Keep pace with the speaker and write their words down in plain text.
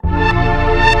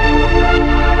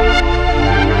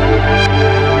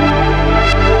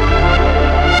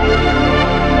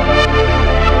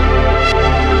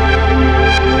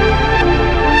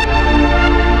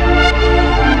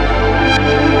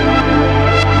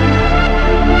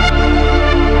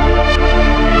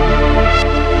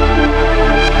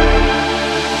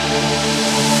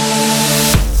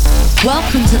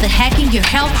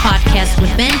Health podcast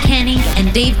with Ben Canning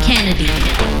and Dave Kennedy.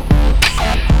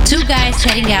 Two guys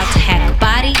heading out to hack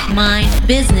body, mind,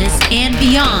 business, and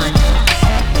beyond.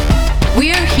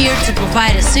 We are here to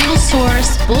provide a single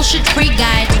source, bullshit-free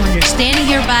guide to understanding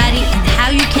your body and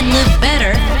how you can live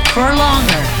better for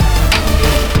longer.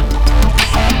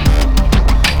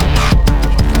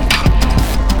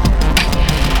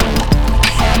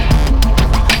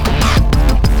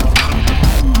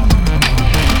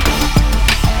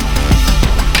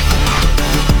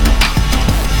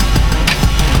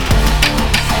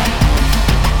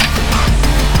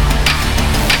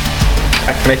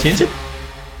 Can I change it?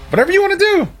 Whatever you want to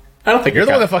do. I don't think You're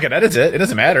the one that fucking edits it. It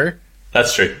doesn't matter.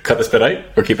 That's true. Cut this bit out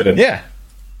or keep it in? Yeah.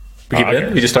 We keep it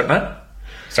in? We just start now?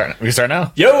 We can start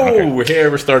now. Yo, okay. We're here.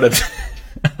 We're started.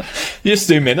 You just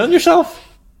zoom in on yourself?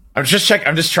 I'm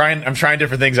trying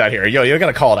different things out here. Yo, you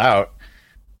gotta call it out.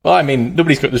 Well, I mean,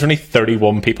 there's only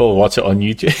 31 people watch it on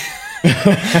YouTube.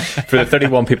 For the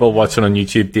 31 people watching on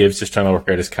YouTube, Dave's just trying to work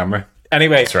out his camera.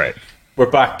 Anyway, that's right. We're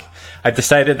back. I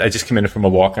just came in from a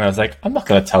walk and I was like, I'm not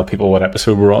going to tell people what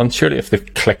episode we're on. Surely if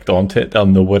they've clicked onto it, they'll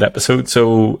know what episode.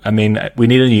 So, I mean, we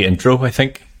need a new intro, I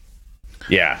think.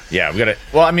 Yeah. We got to.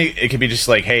 Well, I mean, it could be just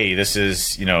like, hey, this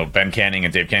is, Ben Canning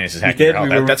and Dave Canning. This is Hacking Your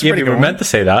Health. We were meant to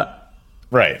say that.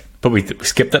 Right. But we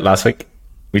skipped it last week.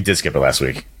 We did skip it last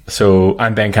week. So,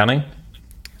 I'm Ben Canning.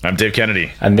 I'm Dave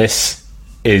Kennedy. And this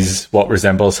is what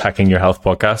resembles Hacking Your Health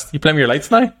podcast. You playing with your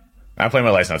lights now? I'm playing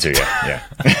my lights now too, yeah.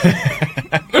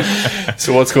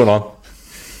 So what's going on?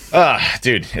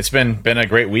 Dude, it's been a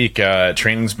great week.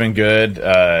 Training's been good.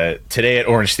 Today at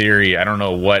Orange Theory, I don't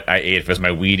know what I ate, if it was my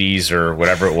Wheaties or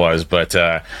whatever it was, but you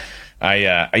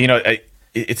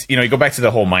go back to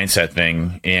the whole mindset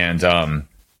thing, and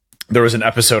there was an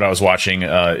episode I was watching.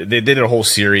 They did a whole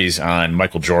series on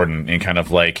Michael Jordan and kind of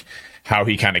like how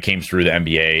he kind of came through the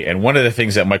NBA. And one of the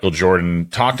things that Michael Jordan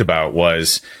talked about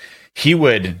was he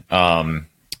would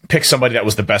pick somebody that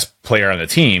was the best player on the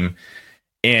team,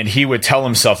 and he would tell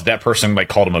himself that person like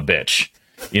called him a bitch,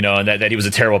 and that he was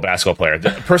a terrible basketball player.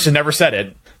 The person never said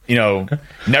it,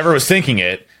 never was thinking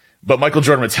it, but Michael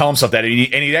Jordan would tell himself that, and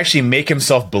he'd actually make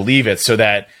himself believe it so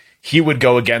that he would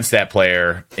go against that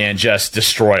player and just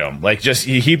destroy him. Like,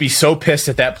 he'd be so pissed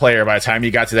at that player by the time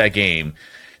he got to that game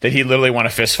that he'd literally want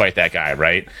to fist fight that guy,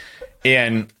 right?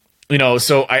 And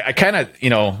so I kind of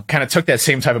took that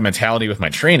same type of mentality with my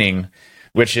training,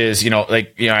 which is, I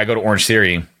go to Orange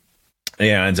Theory,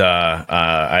 and it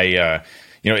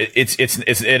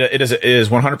is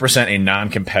 100% a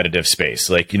non-competitive space.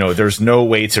 Like, there's no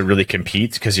way to really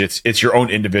compete because it's your own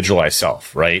individualized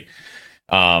self, right?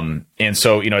 And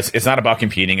so, it's not about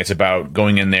competing. It's about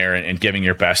going in there and giving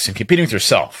your best and competing with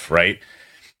yourself, right?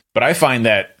 But I find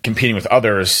that competing with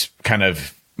others kind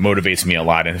of motivates me a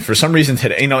lot. And for some reason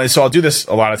today, so I'll do this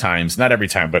a lot of times, not every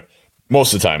time, but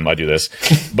most of the time I do this,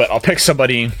 but I'll pick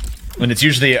somebody, and it's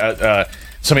usually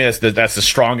somebody that's the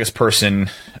strongest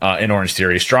person in Orange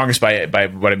Theory. Strongest by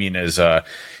what I mean is,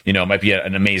 might be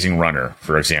an amazing runner,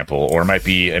 for example, or might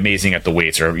be amazing at the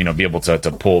weights, or, be able to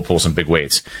pull some big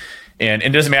weights. And it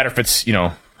doesn't matter if it's,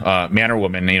 man or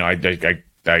woman, I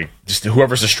just,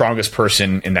 whoever's the strongest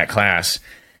person in that class.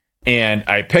 And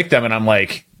I picked them, and I'm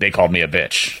like, they called me a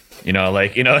bitch, and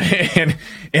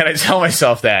I tell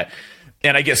myself that,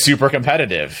 and I get super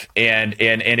competitive, and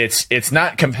it's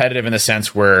not competitive in the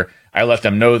sense where I let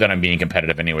them know that I'm being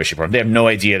competitive in any way, shape, or form. They have no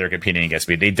idea they're competing against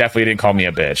me. They definitely didn't call me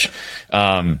a bitch.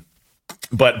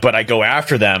 But I go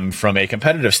after them from a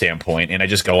competitive standpoint, and I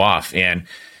just go off. And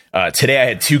today I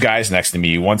had two guys next to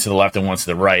me, one to the left and one to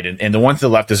the right. And the one to the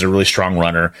left is a really strong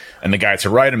runner, and the guy to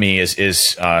the right of me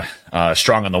is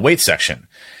strong on the weight section.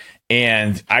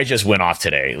 And I just went off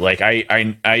today. Like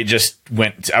I just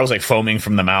went. I was like foaming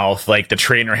from the mouth. Like the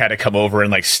trainer had to come over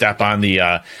and like step on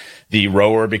the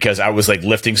rower because I was like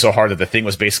lifting so hard that the thing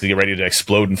was basically ready to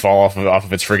explode and fall off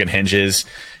of its friggin' hinges.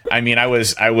 I mean, I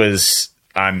was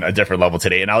on a different level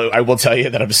today, and I will tell you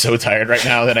that I'm so tired right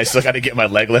now that I still got to get my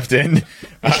leg lift in.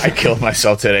 I killed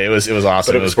myself today. It was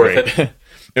awesome. But it was great.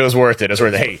 It was worth it. It was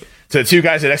worth it. Hey, to the two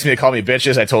guys that next to me that call me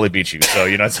bitches, I totally beat you. So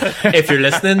if you're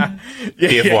listening,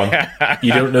 Dave won.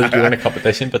 You don't know that you're in a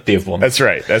competition, but Dave won. That's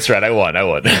right. I won.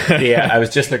 Yeah, I was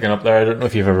just looking up there. I don't know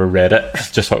if you've ever read it.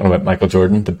 Just talking about Michael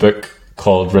Jordan, the book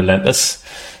called Relentless: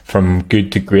 From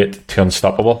Good to Great to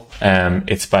Unstoppable.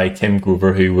 It's by Tim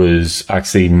Grover, who was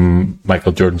actually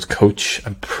Michael Jordan's coach.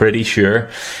 I'm pretty sure.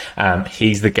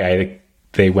 He's the guy that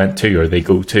they went to, or they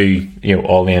go to,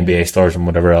 all the NBA stars and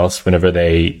whatever else, whenever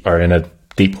they are in a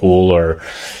deep hole or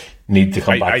need to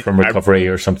come back from recovery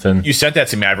or something. You sent that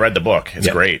to me. I've read the book. It's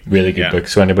great. Really good book.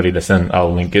 So anybody listening,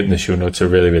 I'll link it in the show notes. A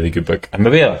really, really good book. And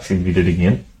maybe I'll actually read it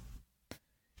again.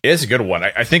 It is a good one.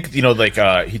 I think,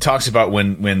 he talks about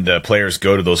when the players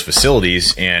go to those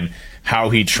facilities and how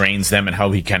he trains them and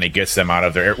how he kind of gets them out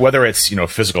of there, whether it's,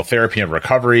 physical therapy and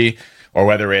recovery, or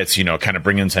whether it's, kind of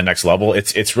bringing them to the next level.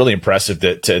 It's really impressive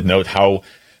to note how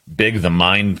big the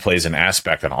mind plays an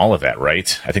aspect on all of that,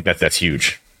 right? I think that's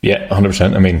huge. Yeah,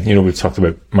 100%. I mean, we've talked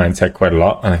about mindset quite a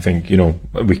lot, and I think,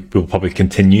 we'll probably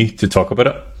continue to talk about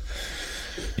it.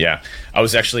 Yeah. I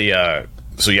was actually,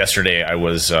 so yesterday I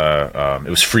was, it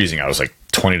was freezing. I was like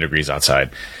 20 degrees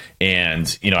outside.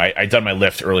 And, I done my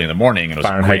lift early in the morning. And it was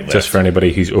Fahrenheit, a great lift. just for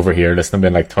anybody who's over here listening,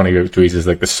 being like 20 degrees is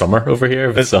like the summer over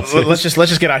here. Let's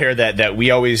just get out here that we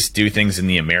always do things in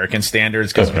the American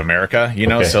standards because of America,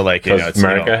 Okay. So like, it's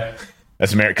America.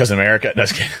 That's America, because America.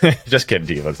 That's just kidding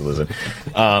to you. Let's listen.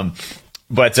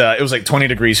 But it was like 20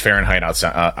 degrees Fahrenheit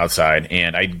outside,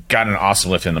 and I got an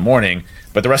awesome lift in the morning.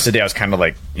 But the rest of the day, I was kind of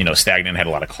like, stagnant, had a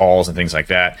lot of calls and things like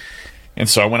that. And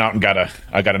so I went out and got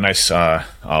a nice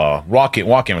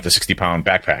walk-in with a 60-pound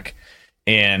backpack.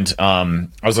 And I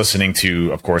was listening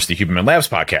to, of course, the Huberman Labs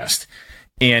podcast.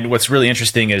 And what's really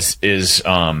interesting is the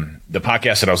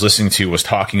podcast that I was listening to was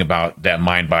talking about that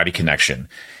mind-body connection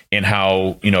and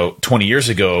how, 20 years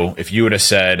ago, if you would have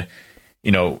said,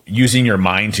 using your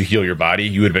mind to heal your body,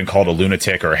 you would have been called a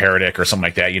lunatic or a heretic or something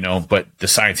like that, But the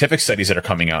scientific studies that are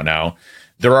coming out now,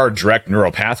 there are direct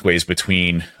neural pathways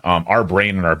between our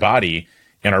brain and our body,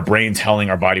 and our brain telling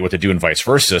our body what to do and vice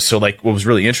versa. So, like, what was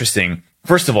really interesting,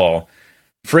 first of all,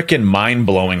 freaking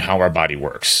mind-blowing how our body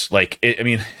works. Like,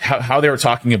 how they were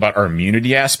talking about our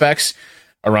immunity aspects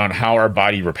around how our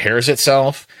body repairs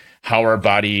itself, how our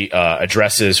body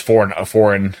addresses foreign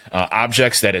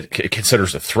objects that it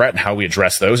considers a threat, and how we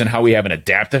address those, and how we have an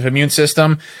adaptive immune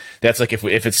system. That's like if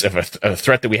it's a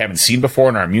threat that we haven't seen before,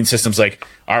 and our immune system's like,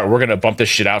 all right, we're going to bump this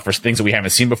shit out for things that we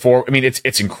haven't seen before. I mean,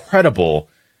 it's incredible,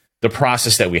 the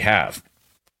process that we have.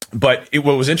 But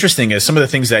what was interesting is some of the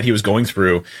things that he was going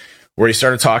through, where he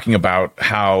started talking about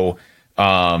how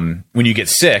when you get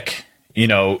sick,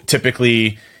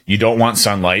 typically you don't want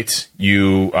sunlight.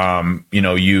 You are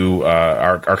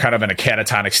kind of in a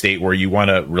catatonic state where you want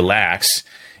to relax.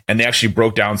 And they actually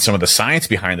broke down some of the science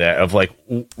behind that of like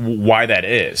why that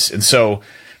is. And so,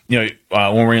 when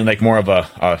we're in like more of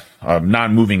a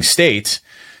non-moving state,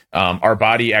 our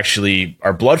body actually,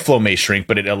 our blood flow may shrink,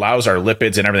 but it allows our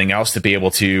lipids and everything else to be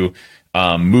able to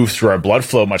move through our blood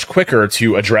flow much quicker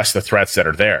to address the threats that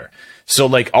are there. So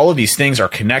like all of these things are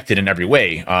connected in every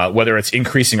way, whether it's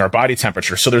increasing our body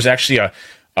temperature. So there's actually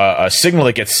a signal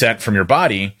that gets sent from your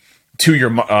body to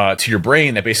your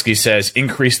brain that basically says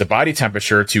increase the body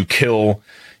temperature to kill,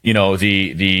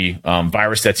 the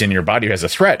virus that's in your body who has a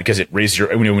threat, because it raises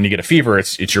your, when you get a fever,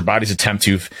 it's your body's attempt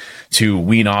to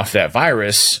wean off that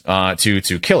virus,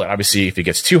 to kill it. Obviously, if it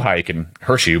gets too high, it can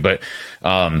hurt you, but,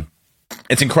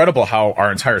 it's incredible how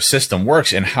our entire system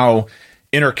works and how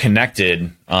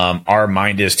interconnected, our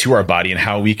mind is to our body, and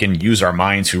how we can use our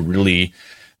mind to really,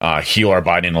 heal our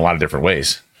body in a lot of different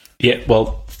ways. Yeah,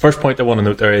 well, first point I want to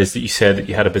note there is that you said that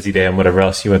you had a busy day and whatever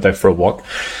else, you went out for a walk.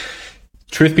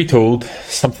 Truth be told,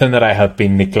 something that I have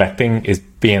been neglecting is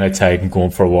being outside and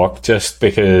going for a walk, just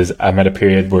because I'm at a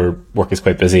period where work is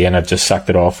quite busy and I've just sacked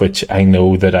it off, which I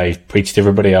know that I preach to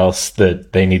everybody else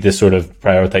that they need to sort of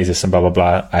prioritize this and blah, blah,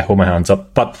 blah. I hold my hands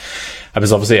up. But I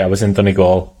was in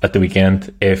Donegal at the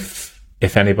weekend.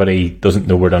 If anybody doesn't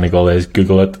know where Donegal is,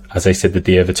 Google it. As I said to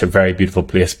Dave, it's a very beautiful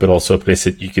place, but also a place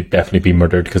that you could definitely be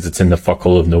murdered because it's in the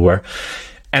fuckhole of nowhere.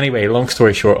 Anyway, long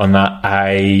story short on that,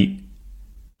 I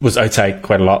was outside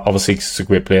quite a lot. Obviously, it's a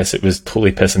great place. It was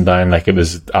totally pissing down, like it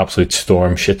was absolute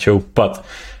storm shit show. But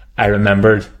I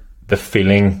remembered the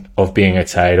feeling of being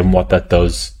outside and what that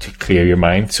does to clear your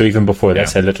mind. So even before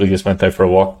this, I literally just went out for a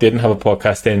walk, didn't have a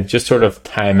podcast in, just sort of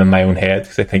time in my own head,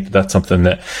 because I think that's something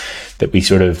that we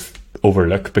sort of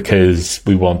overlook, because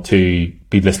we want to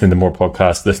be listening to more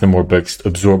podcasts, listening to more books,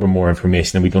 absorbing more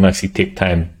information, and we don't actually take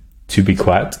time to be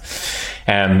quiet.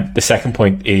 The second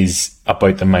point is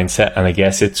about the mindset, and I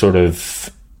guess it sort of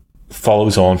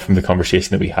follows on from the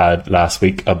conversation that we had last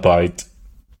week about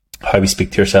how we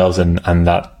speak to ourselves and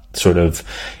that sort of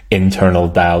internal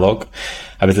dialogue.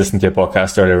 I was listening to a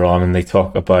podcast earlier on, and they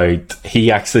talk about,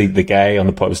 the guy on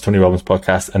the pod was Tony Robbins'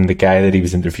 podcast, and the guy that he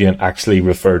was interviewing actually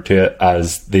referred to it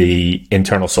as the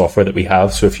internal software that we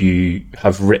have. So if you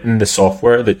have written the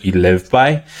software that you live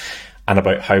by, and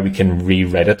about how we can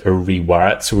rewrite it or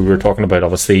rewire it. So we were talking about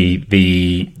obviously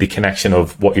the connection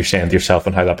of what you're saying to yourself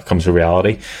and how that becomes a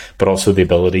reality, but also the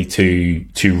ability to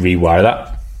rewire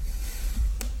that.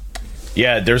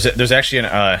 Yeah, there's actually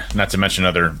not to mention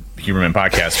other Huberman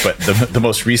podcasts, but the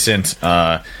most recent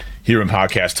Huberman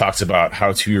podcast talks about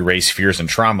how to erase fears and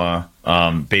trauma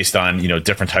based on,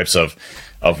 different types of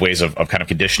ways of kind of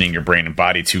conditioning your brain and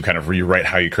body to kind of rewrite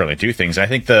how you currently do things. And I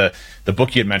think the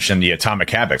book you had mentioned, The Atomic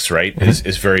Habits, right,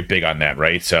 is very big on that,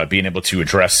 right? So being able to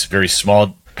address very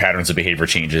small patterns of behavior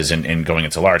changes and going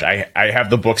into large. I have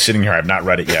the book sitting here. I've not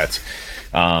read it yet.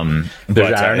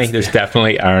 There's irony. There's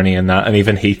definitely irony in that. And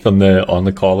even Heath on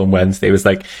the call on Wednesday was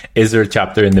like, is there a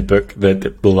chapter in the book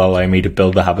that will allow me to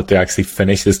build the habit to actually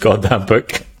finish this goddamn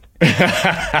book?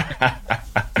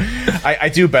 I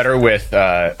do better with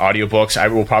audiobooks. I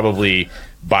will probably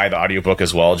buy the audiobook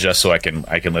as well, just so I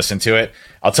can listen to it.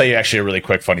 I'll tell you actually a really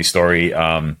quick funny story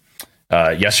about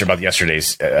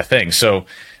yesterday's thing. So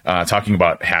talking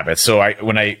about habits. So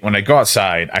when I go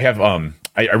outside, I have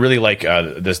I really like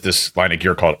this line of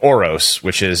gear called Oros,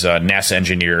 which is NASA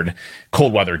engineered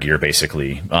cold weather gear,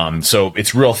 basically. So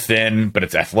it's real thin, but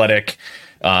it's athletic.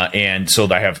 And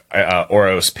so I have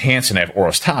Oros pants and I have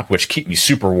Oros top, which keep me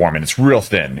super warm, and it's real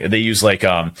thin. They use like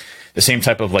the same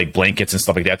type of like blankets and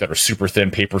stuff like that are super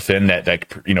thin, paper thin, that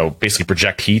basically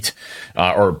project heat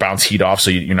or bounce heat off,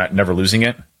 so you're never losing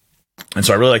it. And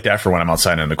so I really like that for when I'm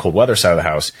outside in the cold weather side of the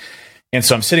house. And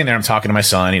so I'm sitting there, I'm talking to my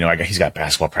son, he's got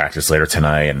basketball practice later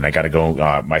tonight, and I got to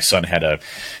go. My son had a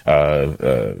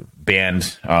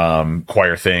band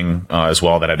choir thing as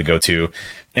well that I had to go to.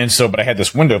 And so, but I had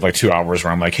this window of like 2 hours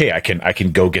where I'm like, hey, I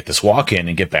can go get this walk in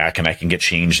and get back, and I can get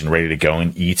changed and ready to go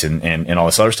and eat and all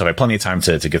this other stuff. I have plenty of time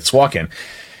to get this walk in.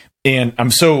 And I'm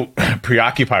so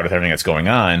preoccupied with everything that's going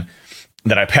on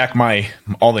that I pack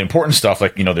all the important stuff,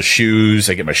 like, the shoes.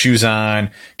 I get my shoes on,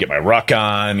 get my ruck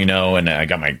on, and I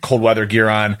got my cold weather gear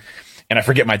on, and I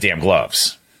forget my damn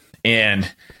gloves.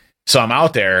 And so I'm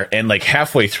out there, and like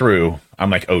halfway through,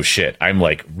 I'm like, oh shit, I'm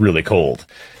like really cold.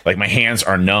 Like my hands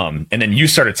are numb. And then you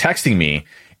started texting me,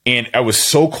 and I was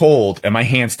so cold, and my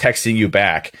hands texting you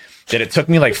back, that it took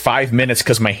me like 5 minutes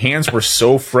because my hands were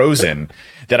so frozen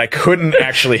that I couldn't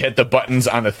actually hit the buttons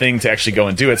on the thing to actually go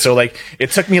and do it. So like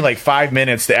it took me like 5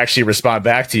 minutes to actually respond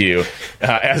back to you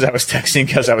as I was texting,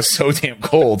 because I was so damn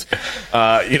cold,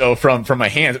 from my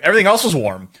hands. Everything else was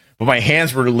warm, but my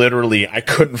hands were literally, I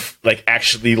couldn't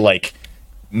actually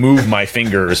move my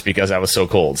fingers because I was so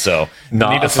cold. So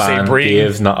needless to say,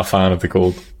 Dave's not a fan of the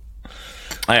cold.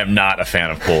 I am not a fan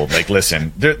of cold. Like,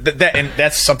 listen, and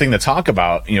that's something to talk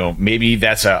about. Maybe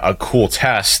that's a cool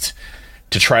test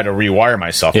to try to rewire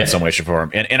myself in some way, shape, or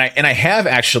form. And I have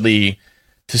actually,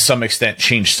 to some extent,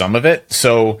 changed some of it.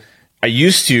 So I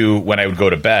used to, when I would go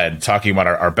to bed, talking about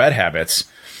our bed habits,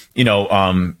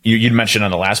 you'd mentioned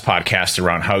on the last podcast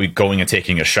around how going and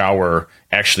taking a shower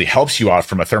actually helps you out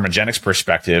from a thermogenics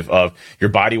perspective of your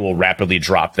body will rapidly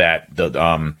drop that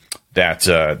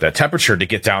temperature to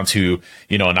get down to,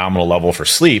 a nominal level for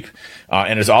sleep.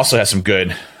 And it also has some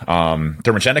good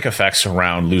thermogenic effects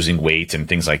around losing weight and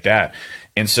things like that.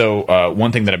 And so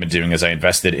one thing that I've been doing is I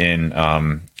invested in,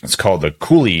 it's called the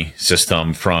Cooley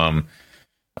system from,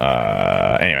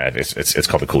 anyway, it's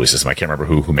called the Cooley system. I can't remember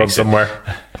who makes it.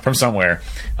 From somewhere.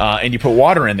 And you put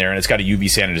water in there, and it's got a UV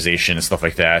sanitization and stuff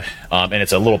like that. And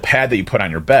it's a little pad that you put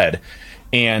on your bed.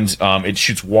 And it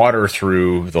shoots water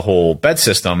through the whole bed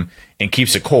system and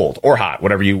keeps it cold or hot,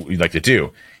 whatever you'd like to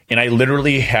do. And I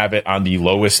literally have it on the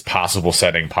lowest possible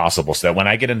setting possible, so that when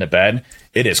I get into bed,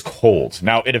 it is cold.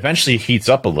 Now, it eventually heats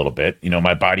up a little bit.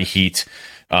 My body heat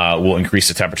will increase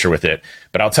the temperature with it.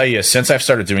 But I'll tell you, since I've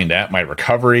started doing that, my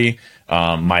recovery,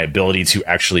 my ability to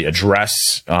actually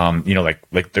address,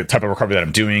 like the type of recovery that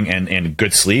I'm doing and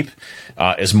good sleep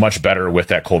is much better with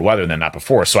that cold weather than not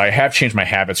before. So I have changed my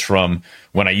habits from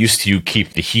when I used to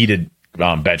keep the heated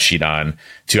bed sheet on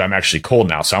to I'm actually cold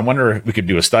now. So I wonder if we could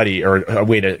do a study or a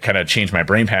way to kind of change my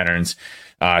brain patterns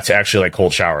to actually like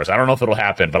cold showers. I don't know if it'll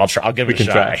happen, but I'll try. I'll give it a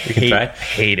shot.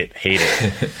 Hate it.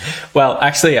 Well,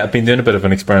 actually, I've been doing a bit of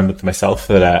an experiment myself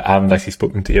that I haven't actually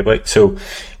spoken to you about. So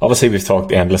obviously we've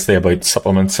talked endlessly about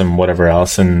supplements and whatever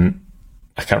else, and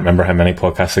I can't remember how many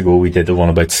podcasts ago we did the one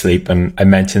about sleep, and I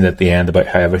mentioned at the end about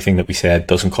how everything that we said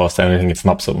doesn't cost anything, it's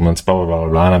not supplements, blah, blah, blah,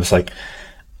 blah. And I was like,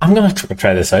 I'm going to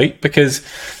try this out, because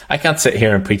I can't sit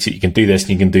here and preach that you can do this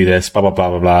and you can do this, blah, blah, blah,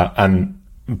 blah, blah. And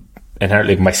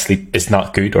inherently my sleep is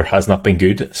not good or has not been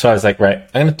good. So I was like, right,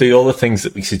 I'm going to do all the things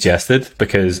that we suggested,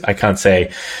 because I can't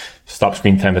say stop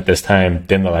screen time at this time,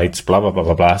 dim the lights, blah, blah, blah,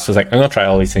 blah, blah. So I was like, I'm going to try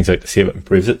all these things out to see if it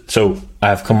improves it. So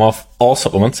I've come off all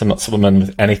supplements. I'm not supplementing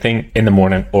with anything in the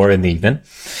morning or in the evening.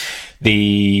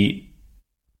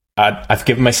 I've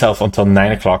given myself until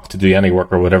 9 o'clock to do any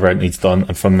work or whatever it needs done.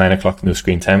 And from 9 o'clock, no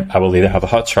screen time. I will either have a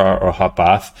hot shower or a hot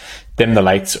bath, dim the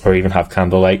lights, or even have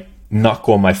candlelight, not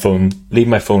go on my phone, leave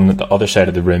my phone at the other side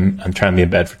of the room, and try and be in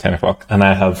bed for 10 o'clock. And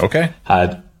I have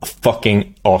had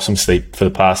fucking awesome sleep for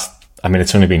the past, I mean,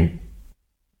 it's only been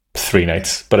 3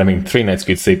 nights, but I mean, 3 nights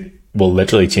good sleep will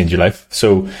literally change your life.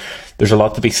 So there's a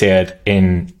lot to be said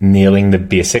in nailing the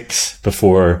basics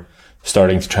before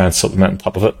starting to try and supplement on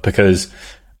top of it, because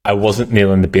I wasn't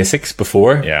nailing the basics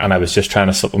before, and I was just trying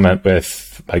to supplement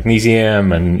with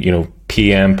magnesium and, you know,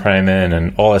 PM priming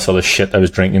and all this other shit I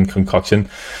was drinking, concoction,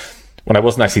 when I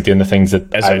wasn't actually doing the things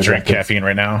that I drink caffeine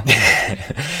right now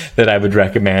that I would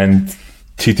recommend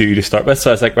to do to start with.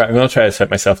 So I was like, right, I'm going to try to set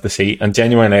myself to see. And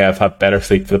genuinely, I've had better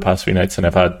sleep for the past 3 nights than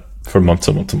I've had for months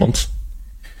and months and months.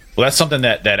 Well, that's something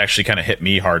that actually kind of hit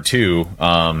me hard too.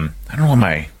 I don't know when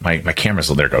my camera's,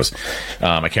 there it goes.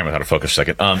 My camera's out of focus for a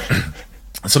second.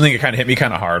 Something that kind of hit me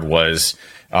kind of hard was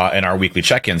in our weekly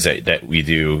check-ins that we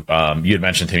do. You had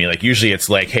mentioned to me, like, usually it's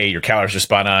like, hey, your calories are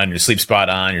spot on, your sleep's spot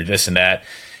on, your this and that.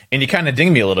 And you kind of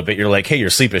ding me a little bit. You're like, hey, your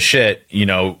sleep is shit. You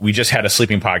know, we just had a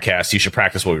sleeping podcast. You should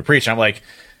practice what we preach. And I'm like,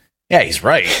 yeah, he's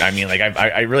right. I mean, like,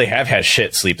 I really have had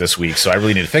shit sleep this week, so I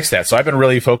really need to fix that. So I've been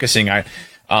really focusing. A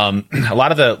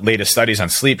lot of the latest studies on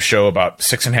sleep show about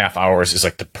 6.5 hours is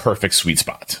like the perfect sweet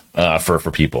spot for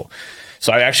people.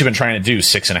 So I've actually been trying to do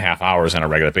 6.5 hours on a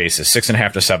regular basis.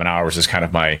 6.5 to 7 hours is kind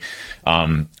of my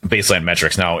baseline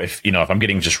metrics. Now, if I'm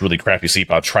getting just really crappy sleep,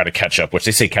 I'll try to catch up, which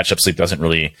they say catch up sleep doesn't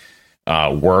really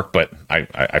work, but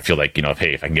I feel like,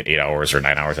 hey, if I can get 8 hours or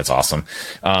 9 hours, that's awesome.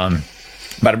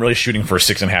 But I'm really shooting for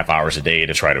 6.5 hours a day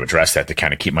to try to address that, to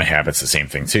kind of keep my habits the same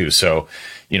thing too. So,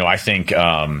 I think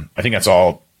that's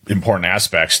all important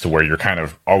aspects to where you're kind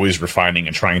of always refining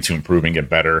and trying to improve and get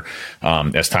better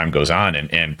as time goes on,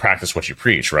 and practice what you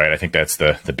preach, right? I think that's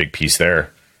the big piece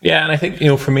there. Yeah, and I think,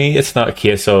 for me, it's not a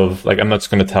case of, like, I'm not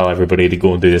just going to tell everybody to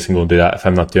go and do this and go and do that if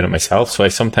I'm not doing it myself. So I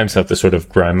sometimes have to sort of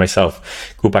ground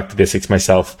myself, go back to basics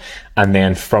myself, and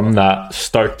then from that,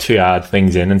 start to add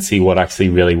things in and see what actually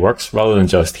really works, rather than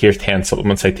just, here's 10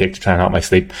 supplements I take to try and help my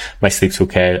sleep. My sleep's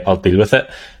okay, I'll deal with it.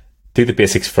 Do the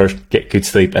basics first, get good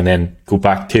sleep, and then go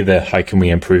back to the how can we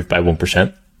improve by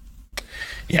 1%.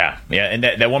 Yeah, and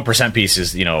that 1% piece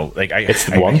is, it's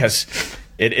the one.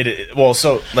 Well,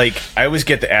 so, like, I always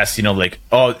get the ask,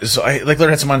 oh, so I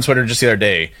literally had someone on Twitter just the other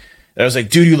day. I was like,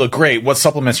 dude, you look great. What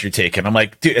supplements are you taking? I'm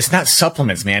like, dude, it's not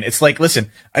supplements, man. It's like,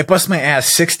 listen, I bust my ass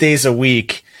 6 days a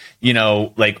week,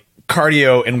 like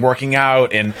cardio and working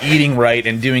out and eating right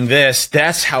and doing this.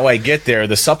 That's how I get there.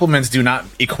 The supplements do not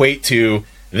equate to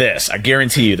this. I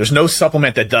guarantee you, there's no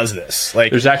supplement that does this.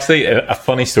 Like, there's actually a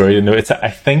funny story to know. I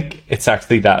think it's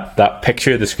actually that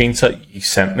picture, the screenshot you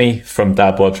sent me from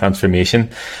Dad Bod Transformation,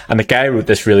 and the guy wrote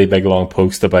this really big long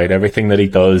post about everything that he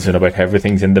does and about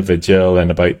everything's individual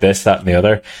and about this, that, and the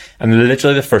other. And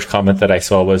literally the first comment that I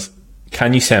saw was,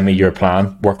 "Can you send me your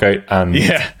plan, workout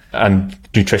and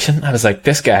nutrition?" I was like,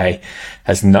 this guy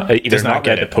has not read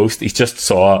the post. He just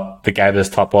saw the guy with his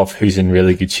top off who's in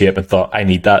really good shape and thought, I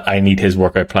need that. I need his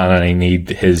workout plan and I need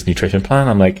his nutrition plan.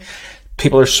 I'm like,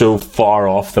 people are so far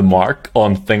off the mark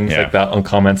on things like that, on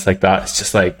comments like that. It's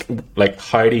just like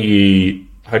how do you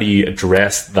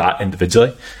address that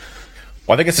individually?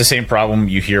 Well, I think it's the same problem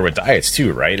you hear with diets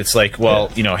too, right? It's like, well,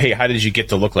 hey, how did you get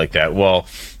to look like that? Well,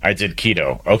 I did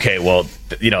keto. Okay, well,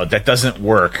 that doesn't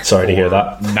work. Sorry to hear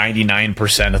that.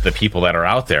 99% of the people that are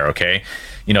out there, okay?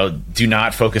 Do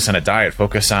not focus on a diet.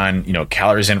 Focus on,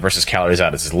 calories in versus calories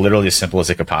out. It's literally as simple as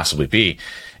it could possibly be.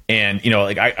 And,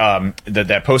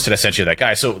 that post that I sent you, that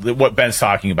guy. So what Ben's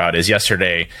talking about is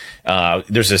yesterday,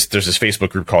 there's this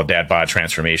Facebook group called Dad Bod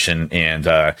Transformation. And,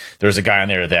 there's a guy on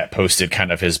there that posted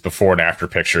kind of his before and after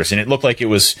pictures. And it looked like it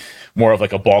was more of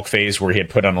like a bulk phase where he had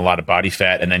put on a lot of body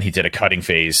fat, and then he did a cutting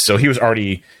phase. So he was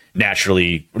already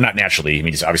not naturally, I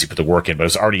mean, he's obviously put the work in, but it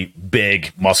was already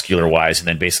big muscular wise, and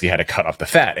then basically had to cut off the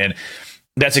fat. And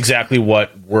that's exactly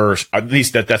what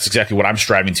that's exactly what I'm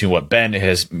striving to. What Ben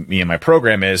has me in my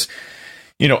program is,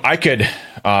 I could,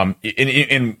 and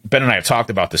Ben and I have talked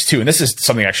about this too. And this is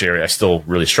something actually I still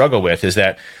really struggle with, is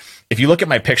that if you look at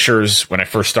my pictures when I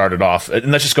first started off,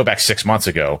 and let's just go back 6 months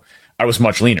ago, I was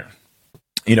much leaner,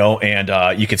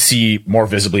 and you could see more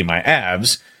visibly my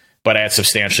abs, but I had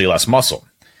substantially less muscle.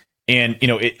 And,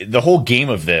 the whole game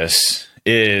of this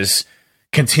is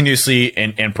continuously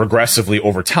and progressively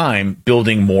over time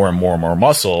building more and more and more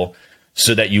muscle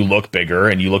so that you look bigger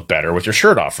and you look better with your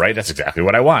shirt off, right? That's exactly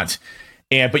what I want.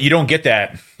 But you don't get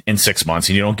that in 6 months,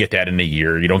 and you don't get that in a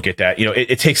year. You don't get that,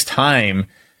 it takes time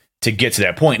to get to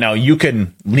that point. Now, you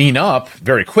can lean up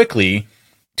very quickly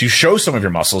to show some of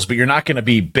your muscles, but you're not going to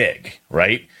be big,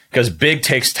 right? Because big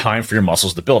takes time for your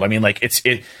muscles to build. I mean, like,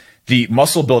 the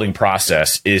muscle building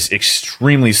process is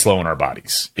extremely slow in our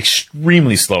bodies.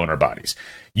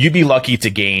 You'd be lucky to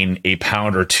gain a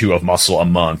pound or two of muscle a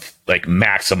month, like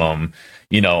maximum,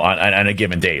 on a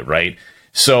given day, right?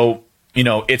 So,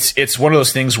 it's one of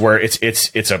those things where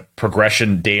it's a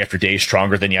progression day after day,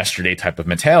 stronger than yesterday type of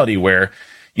mentality where,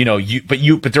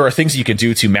 but there are things that you can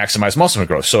do to maximize muscle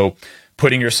growth. So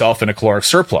putting yourself in a caloric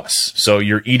surplus. So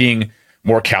you're eating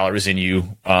more calories than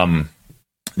you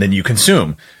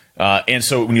consume. And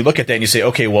so when you look at that and you say,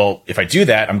 okay, well, if I do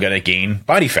that, I'm going to gain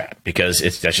body fat because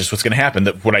that's just what's going to happen.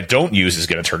 That what I don't use is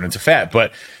going to turn into fat,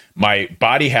 but my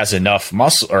body has enough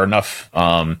muscle or enough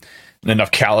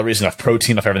calories, enough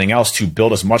protein, enough everything else to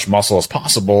build as much muscle as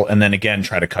possible. And then again,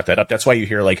 try to cut that up. That's why you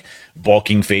hear like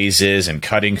bulking phases and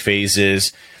cutting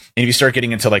phases. And if you start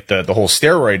getting into like the whole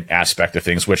steroid aspect of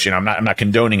things, which, I'm not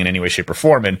condoning in any way, shape or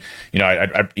form. And,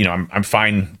 I'm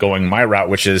fine going my route,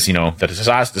 which is, the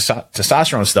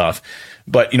testosterone stuff.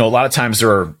 But, a lot of times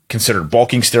there are considered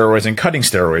bulking steroids and cutting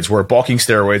steroids, where bulking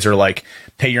steroids are like,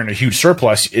 hey, you're in a huge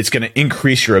surplus. It's going to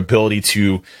increase your ability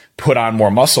to put on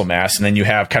more muscle mass. And then you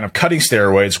have kind of cutting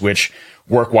steroids, which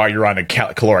work while you're on a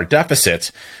caloric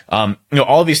deficit. All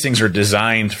of these things are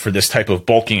designed for this type of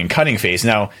bulking and cutting phase.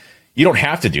 Now, you don't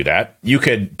have to do that. You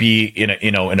could be in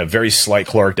a very slight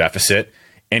caloric deficit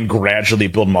and gradually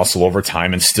build muscle over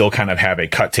time and still kind of have a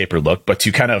cut taper look. But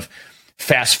to kind of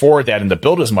fast forward that and to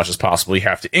build as much as possible, you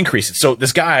have to increase it. So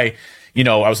this guy,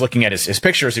 I was looking at his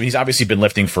pictures, and he's obviously been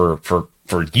lifting for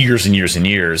years and years and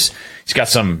years. He's got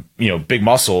some, big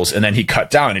muscles, and then he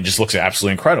cut down and just looks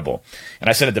absolutely incredible. And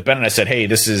I said it to Ben, and I said, hey,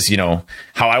 this is,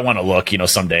 how I want to look,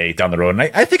 someday down the road. And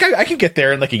I think I can get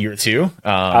there in like a year or two.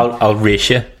 I'll race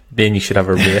you. Then you should have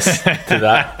a race to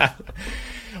that.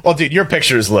 Well, dude, your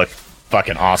pictures look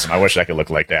fucking awesome. I wish I could look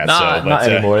like that. Not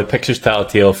anymore. The pictures tell a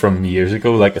tale from years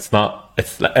ago. Like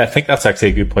I think that's actually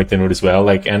a good point to note as well.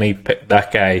 Like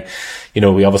that guy,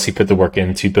 we obviously put the work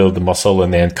in to build the muscle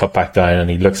and then cut back down, and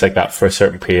he looks like that for a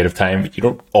certain period of time. But you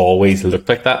don't always look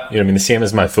like that. The same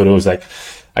as my photos. Like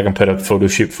I can put a photo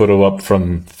shoot photo up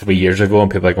from 3 years ago,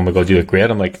 and people are like, oh my God, you look great.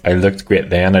 I'm like, I looked great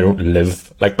then. I don't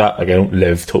live like that. Like I don't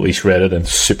live totally shredded and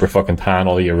super fucking tan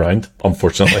all year round,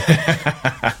 unfortunately.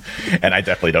 And I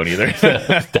definitely don't either.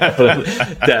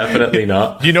 definitely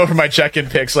not. From my check-in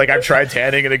pics, like I've tried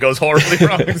tanning and it goes horribly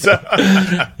wrong. So.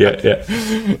 Yeah.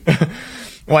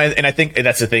 Well, and I think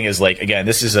that's the thing is like, again,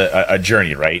 this is a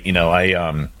journey, right?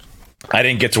 I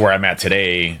didn't get to where I'm at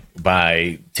today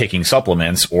by taking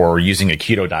supplements or using a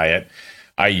keto diet.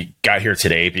 I got here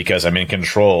today because I'm in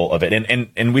control of it.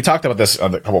 And we talked about this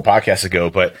on a couple of podcasts ago,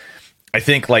 but I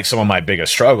think like some of my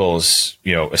biggest struggles,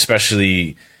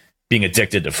 especially being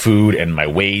addicted to food and my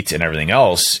weight and everything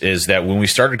else, is that when we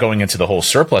started going into the whole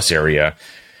surplus area,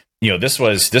 this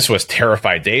was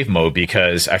terrified Dave mode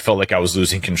because I felt like I was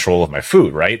losing control of my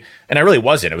food, right? And I really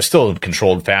wasn't. It was still in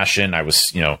controlled fashion. I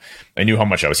was, I knew how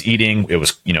much I was eating. It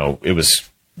was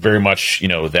very much,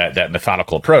 that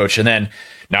methodical approach. And then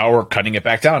now we're cutting it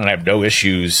back down, and I have no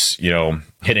issues,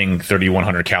 hitting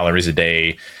 3,100 calories a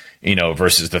day,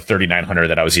 versus the 3,900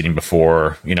 that I was eating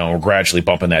before. We're gradually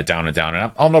bumping that down and down.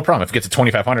 And I'll no problem. If I get to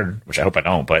 2,500, which I hope I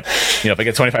don't, but, if I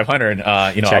get 2,500,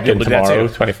 I'll in look tomorrow,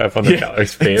 at that too. 2,500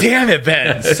 calories paid. Damn it,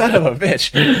 Ben. Son of a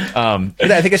bitch.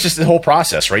 I think it's just the whole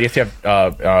process, right? You have to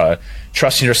have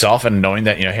trust in yourself and knowing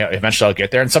that, hey, eventually I'll get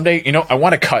there. And someday, I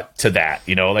want to cut to that,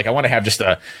 like I want to have just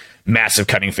a massive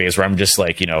cutting phase where I'm just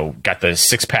like, got the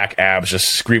 6-pack abs just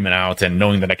screaming out and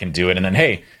knowing that I can do it. And then,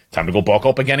 hey, time to go bulk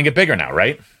up again and get bigger now,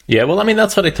 right? Yeah, well,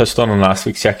 that's what I touched on in last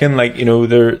week's check-in. Like,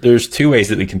 there's two ways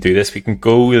that we can do this. We can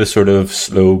go with a sort of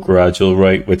slow, gradual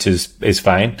route, which is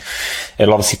fine.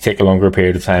 It'll obviously take a longer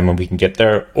period of time and we can get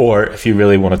there. Or if you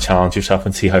really want to challenge yourself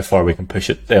and see how far we can push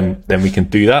it, then we can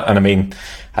do that. And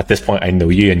at this point, I know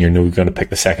you and you're going to pick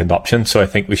the second option. So I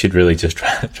think we should really just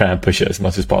try and push it as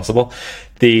much as possible.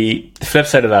 The flip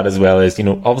side of that as well is,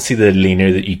 obviously the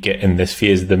leaner that you get in this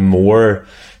phase, the more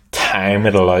time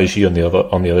it allows you on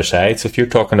the other side. So if you're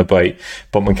talking about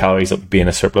bumping calories up, being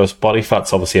a surplus, body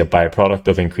fat's obviously a byproduct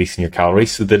of increasing your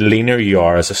calories. So the leaner you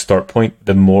are as a start point,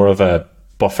 the more of a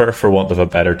buffer, for want of a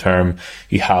better term,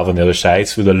 you have on the other side.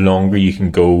 So the longer you can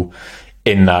go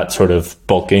in that sort of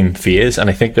bulking phase. And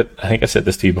I think I said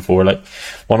this to you before, like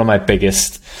one of my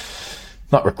biggest,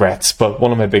 not regrets, but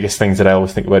one of my biggest things that I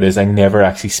always think about is I never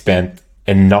actually spent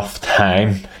enough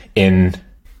time in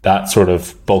that sort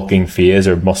of bulking phase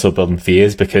or muscle building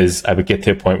phase, because I would get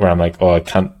to a point where I'm like, oh, I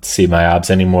can't see my abs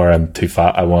anymore. I'm too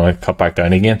fat. I want to cut back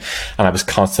down again. And I was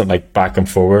constant like back and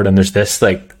forward. And there's this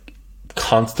like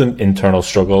constant internal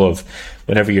struggle of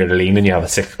whenever you're lean and you have a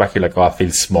six pack, you're like, oh, I feel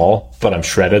small, but I'm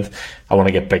shredded. I want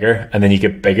to get bigger. And then you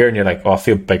get bigger and you're like, oh, I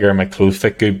feel bigger. My clothes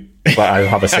fit good, but I don't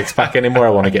have a six pack anymore.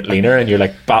 I want to get leaner. And you're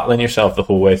like battling yourself the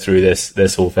whole way through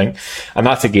this whole thing. And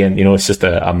that's, again, it's just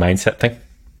a mindset thing.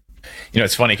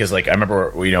 it's funny because like I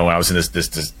remember, when I was in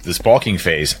this bulking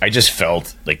phase, I just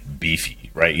felt like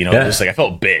beefy, right? Just like I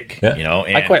felt big, and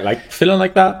I quite like feeling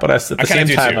like that, but at the same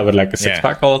time, I would like a six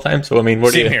pack all the time. So I mean,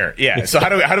 same here, yeah. So how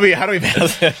do we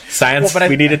science? Well,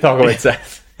 we need to talk about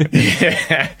science.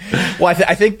 Yeah. Well,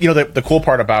 I think the cool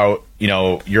part about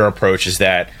your approach is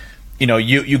that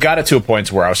you got it to a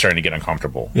point where I was starting to get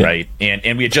uncomfortable, right?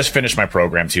 And we had just finished my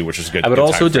program too, which was good. I would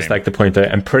also just like to point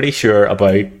out, I'm pretty sure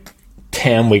about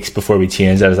 10 weeks before we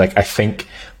changed, I was like, I think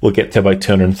we'll get to about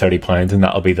 230 pounds and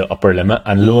that'll be the upper limit.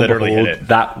 And lo and behold,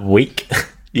 that week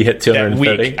you hit 230.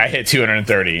 That week, I hit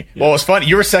 230. Yeah. Well, it was funny.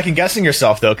 You were second guessing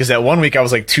yourself though, because that 1 week I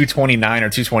was like 229 or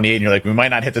 228, and you're like, we might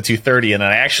not hit the 230, and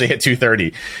then I actually hit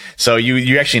 230. So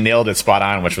you actually nailed it spot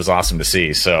on, which was awesome to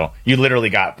see. So you literally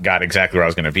got exactly where I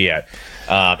was going to be at.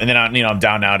 And then I'm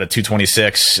down now to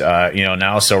 226,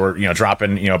 now. So we're,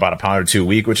 dropping, about a pound or two a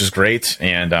week, which is great.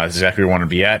 And, exactly where I want to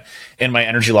be at. And my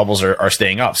energy levels are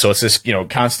staying up. So it's this,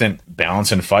 constant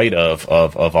balance and fight of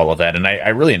all of that. And I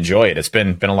really enjoy it. It's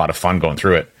been a lot of fun going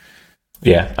through it.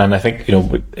 Yeah. And I think,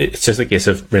 it's just a case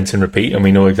of rinse and repeat, and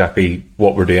we know exactly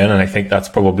what we're doing. And I think that's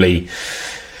probably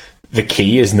the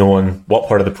key, is knowing what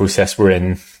part of the process we're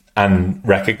in, and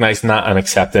recognizing that and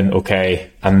accepting, okay,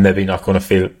 I'm maybe not going to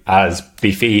feel as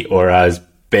beefy or as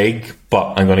big,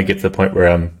 but I'm going to get to the point where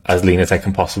I'm as lean as I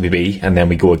can possibly be. And then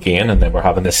we go again, and then we're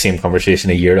having the same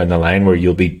conversation a year down the line where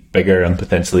you'll be bigger and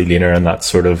potentially leaner. And that's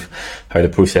sort of how the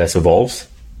process evolves.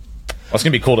 Well, it's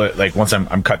going to be cool to, like, once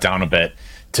I'm cut down a bit,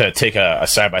 to take a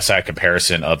side-by-side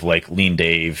comparison of like Lean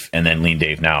Dave and then Lean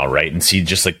Dave now, right? And see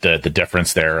just like the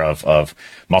difference there of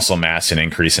muscle mass and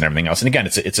increase and everything else. And again,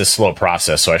 it's a slow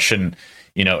process, so I shouldn't,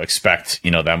 expect,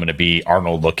 that I'm going to be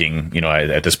Arnold looking,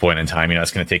 at this point in time.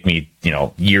 It's going to take me,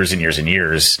 years and years and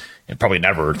years, and probably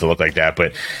never to look like that.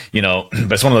 But, but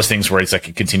it's one of those things where it's like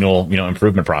a continual,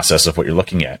 improvement process of what you're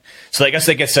looking at. So I guess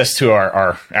that gets us to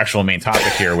our actual main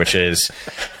topic here, which is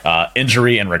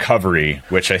injury and recovery,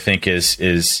 which I think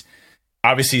is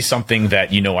obviously something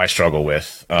that I struggle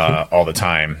with all the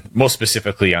time, most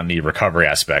specifically on the recovery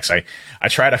aspects. I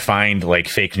try to find like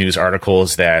fake news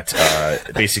articles that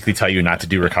basically tell you not to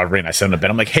do recovery, and I send them to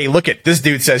Ben. I'm like, hey, look at this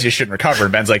dude says you shouldn't recover,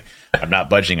 and Ben's like, I'm not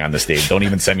budging on this, Dave. Don't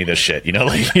even send me this shit,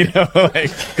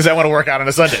 because I want to work out on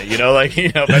a Sunday,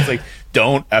 Ben's like,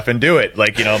 don't effing do it,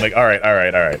 I'm like, all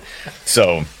right.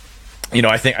 So,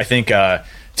 I think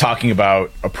talking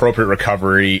about appropriate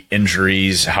recovery,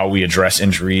 injuries, how we address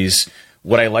injuries.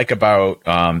 What I like about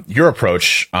your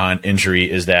approach on injury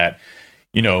is that,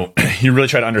 you really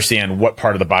try to understand what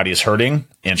part of the body is hurting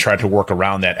and try to work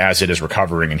around that as it is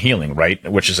recovering and healing,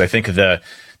 right? Which is, I think, the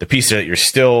piece that you're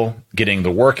still getting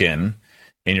the work in,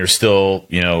 and you're still,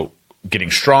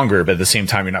 getting stronger, but at the same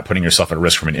time, you're not putting yourself at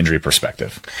risk from an injury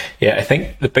perspective. Yeah, I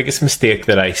think the biggest mistake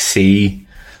that I see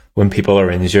when people are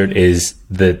injured is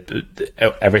that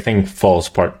everything falls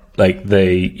apart. Like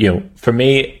for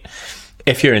me,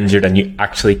 if you're injured and you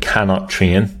actually cannot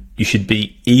train, you should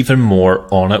be even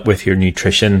more on it with your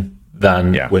nutrition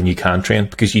than when you can train,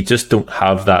 because you just don't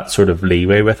have that sort of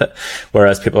leeway with it.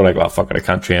 Whereas people are like, well, fuck it, I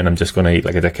can't train. I'm just going to eat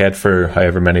like a dickhead for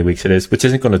however many weeks it is, which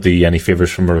isn't going to do you any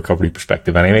favors from a recovery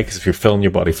perspective anyway, because if you're filling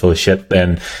your body full of shit,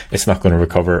 then it's not going to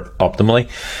recover optimally.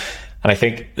 And I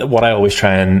think what I always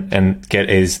try and get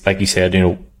is, like you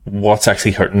said, what's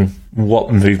actually hurting,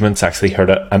 what movements actually hurt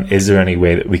it, and is there any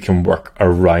way that we can work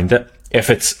around it? If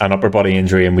it's an upper body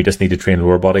injury and we just need to train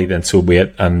lower body, then so be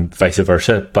it, and vice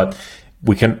versa. But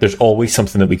there's always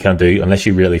something that we can do, unless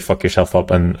you really fuck yourself up.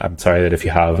 And I'm sorry that if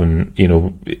you have, and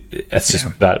it's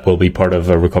just that will be part of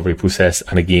a recovery process.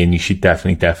 And again, you should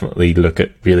definitely look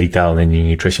at really dialing in your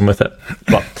nutrition with it.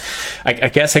 But I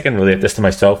guess I can relate this to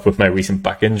myself with my recent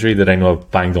back injury that I know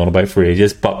I've banged on about for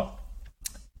ages. But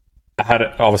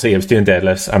I was doing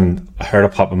deadlifts and I heard a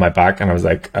pop in my back, and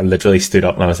I literally stood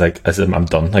up and I was like, I'm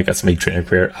done. Like, that's my training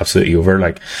career absolutely over.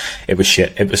 Like, it was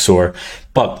shit. It was sore.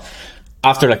 But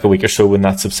after like a week or so, when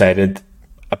that subsided,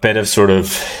 a bit of sort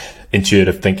of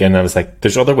intuitive thinking, I was like,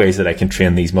 there's other ways that I can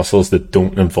train these muscles that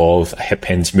don't involve a hip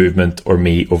hinge movement or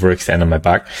me overextending my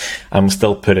back. I'm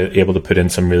still able to put in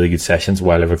some really good sessions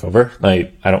while I recover. Now,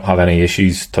 I don't have any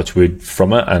issues, touch wood,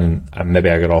 from it, and maybe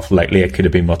I got off lightly. It could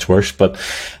have been much worse, but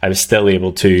I was still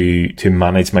able to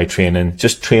manage my training,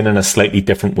 just train in a slightly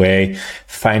different way,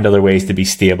 find other ways to be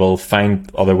stable,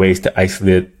 find other ways to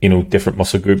isolate, different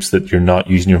muscle groups that you're not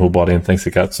using your whole body and things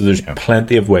like that. So there's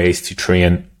plenty of ways to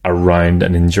train around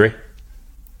an injury.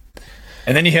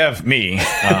 And then you have me,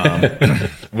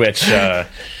 which I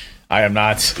am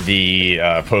not the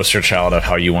poster child of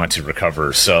how you want to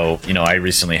recover. So, I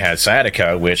recently had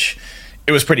sciatica, which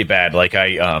it was pretty bad. Like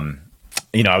I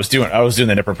I was doing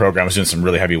the Nipper program. I was doing some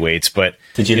really heavy weights, but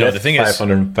did you lift the thing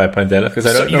 505 pound deadlift? Because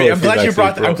I don't know. I'm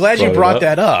glad you brought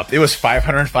that up. It was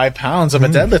 505 pounds of a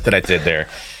deadlift that I did there,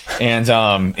 and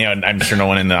I'm sure no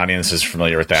one in the audience is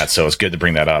familiar with that, so it's good to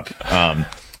bring that up.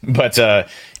 But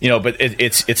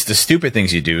it's the stupid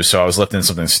things you do. So I was lifting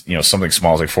something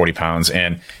small, like 40 pounds,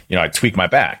 and I tweaked my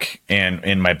back, and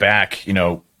in my back,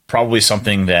 probably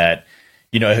something that.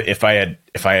 If I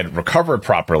had recovered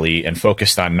properly and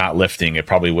focused on not lifting, it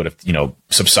probably would have,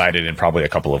 subsided in probably a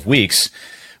couple of weeks.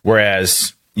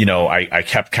 Whereas, I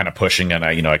kept kind of pushing, and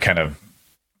I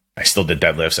still did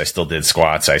deadlifts. I still did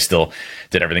squats. I still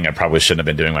did everything I probably shouldn't have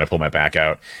been doing when I pulled my back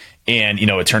out. And,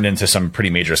 it turned into some pretty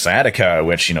major sciatica,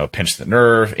 which, pinched the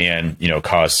nerve and,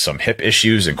 caused some hip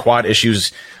issues and quad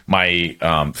issues. My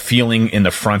feeling in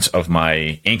the front of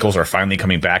my ankles are finally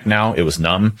coming back now. It was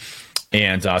numb.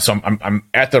 And so I'm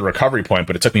at the recovery point,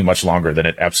 but it took me much longer than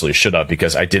it absolutely should have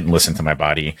because I didn't listen to my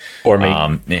body. Or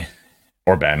me.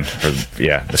 Or Ben.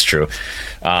 Yeah, that's true.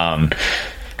 And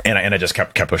I just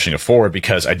kept pushing it forward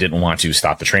because I didn't want to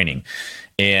stop the training.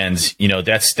 And,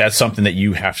 that's something that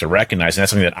you have to recognize. And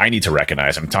that's something that I need to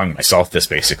recognize. I'm telling myself this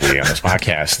basically on this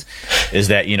podcast is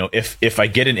that, if I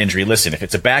get an injury, listen, if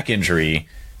it's a back injury,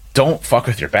 don't fuck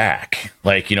with your back.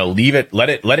 Like, leave it, let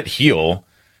it heal.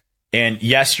 And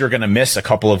yes, you're going to miss a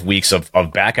couple of weeks of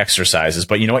back exercises,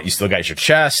 but you know what? You still got your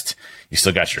chest, you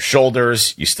still got your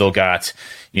shoulders, you still got,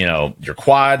 your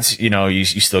quads, you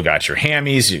still got your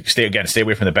hammies. You stay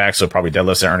away from the back. So probably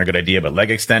deadlifts aren't a good idea, but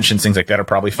leg extensions, things like that are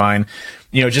probably fine.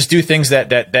 Just do things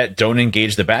that don't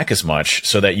engage the back as much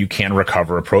so that you can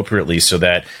recover appropriately so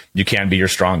that you can be your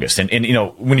strongest. And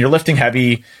when you're lifting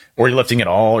heavy or you're lifting at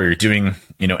all, or you're doing,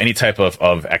 any type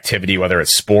of activity, whether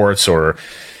it's sports or,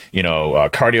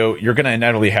 cardio, you're going to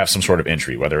inevitably have some sort of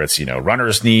injury, whether it's,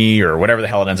 runner's knee or whatever the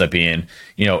hell it ends up being.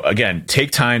 Again,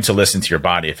 take time to listen to your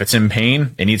body. If it's in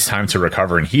pain, it needs time to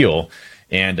recover and heal.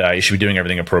 And you should be doing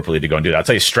everything appropriately to go and do that. I'll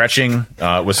tell you, stretching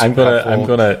was I'm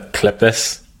gonna clip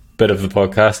this bit of the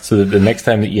podcast so that the next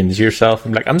time that you injure yourself,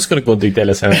 I'm just going to go and do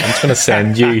deadlifts. I'm just going to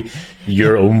send you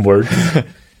your own words.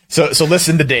 So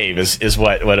listen to Dave is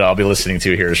what I'll be listening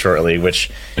to here shortly,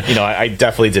 which, I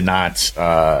definitely did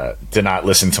not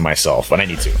listen to myself, but I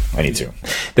need to.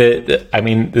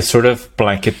 The sort of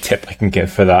blanket tip I can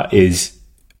give for that is,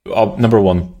 number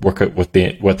one, work out what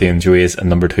the injury is, and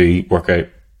number two, work out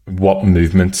what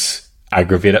movements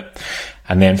aggravate it.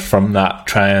 And then from that,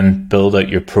 try and build out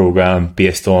your program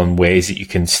based on ways that you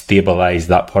can stabilize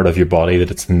that part of your body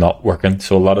that it's not working.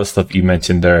 So a lot of stuff you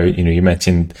mentioned there, you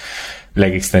mentioned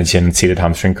leg extension and seated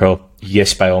hamstring curl.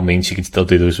 Yes, by all means, you can still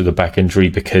do those with a back injury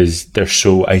because they're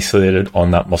so isolated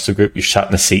on that muscle group. You're sat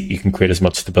in a seat, you can create as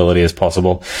much stability as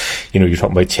possible. You're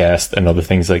talking about chest and other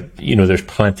things like, there's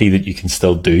plenty that you can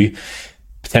still do.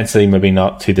 Potentially maybe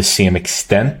not to the same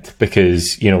extent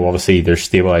because, obviously there's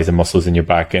stabilizing muscles in your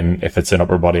back, and if it's an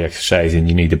upper body exercise and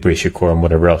you need to brace your core and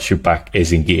whatever else, your back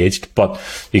is engaged, but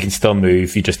you can still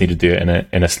move. You just need to do it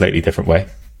in a slightly different way.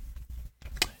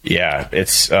 Yeah,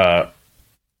 it's,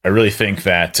 I really think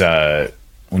that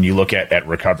when you look at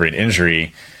recovery and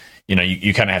injury,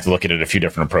 you kind of have to look at it a few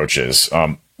different approaches.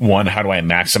 One, how do I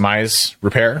maximize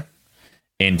repair?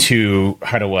 And two,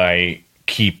 how do I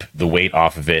keep the weight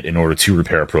off of it in order to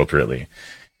repair appropriately?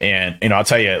 And I'll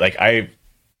tell you, like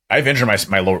I've injured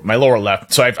my lower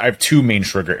left. So I have two main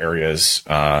trigger areas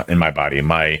in my body.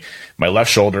 My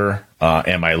left shoulder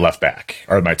and my left back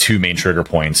are my two main trigger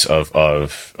points of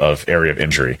area of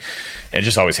injury. It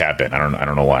just always happened. I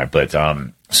don't know why, but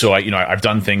so I've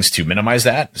done things to minimize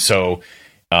that. So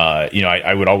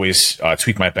I would always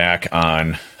tweak my back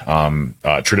on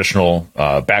traditional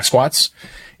back squats.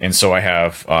 And so I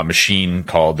have a machine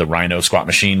called the Rhino squat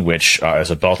machine, which is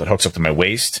a belt that hooks up to my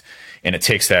waist, and it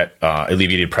takes that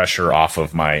alleviated pressure off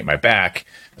of my back,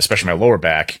 especially my lower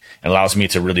back, and allows me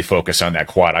to really focus on that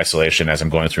quad isolation as I'm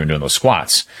going through and doing those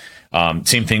squats.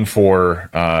 Same thing for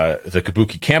the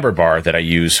Kabuki camber bar that I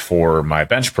use for my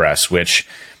bench press, which,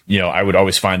 I would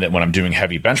always find that when I'm doing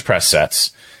heavy bench press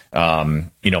sets,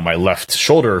 my left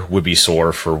shoulder would be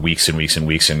sore for weeks and weeks and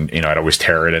weeks. And, I'd always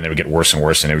tear it and it would get worse and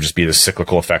worse. And it would just be this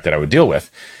cyclical effect that I would deal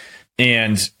with.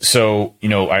 And so,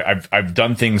 I've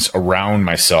done things around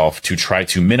myself to try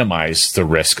to minimize the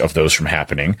risk of those from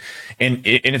happening. And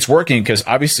it's working because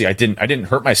obviously I didn't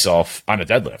hurt myself on a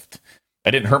deadlift. I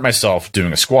didn't hurt myself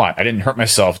doing a squat. I didn't hurt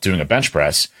myself doing a bench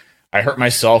press. I hurt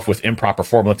myself with improper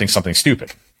form lifting something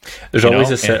stupid. There's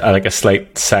always a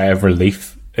slight sigh of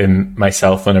relief in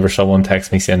myself whenever someone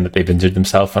texts me saying that they've injured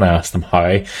themselves and I ask them how,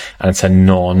 and it's a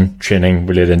non-training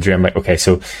related injury. I'm like, okay,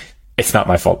 so it's not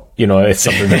my fault. You know, it's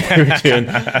something that they were doing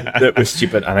that was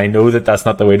stupid. And I know that that's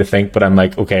not the way to think, but I'm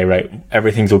like, okay, right,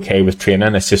 everything's okay with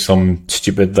training. It's just some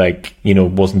stupid, like, you know,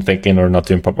 wasn't thinking or not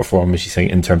doing proper form, as you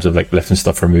think, in terms of like lifting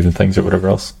stuff or moving things or whatever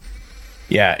else.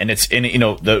 Yeah, and you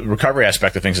know, the recovery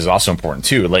aspect of things is also important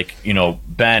too. Like, you know,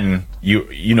 Ben,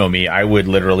 you know me, I would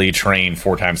literally train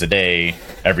 4 times a day,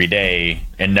 every day,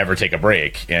 and never take a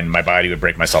break, and my body would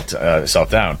break myself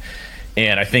self down.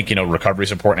 And I think, you know, recovery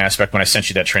is an important aspect. When I sent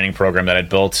you that training program that I'd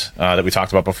built, that we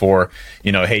talked about before,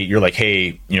 you know, hey, you're like,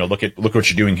 hey, you know, look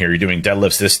what you're doing here. You're doing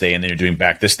deadlifts this day, and then you're doing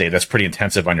back this day. That's pretty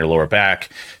intensive on your lower back,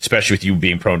 especially with you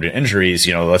being prone to injuries.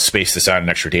 You know, let's space this out an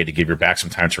extra day to give your back some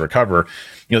time to recover.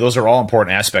 You know, those are all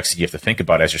important aspects that you have to think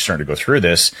about as you're starting to go through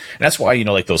this. And that's why, you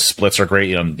know, like those splits are great.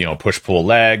 You know, push, pull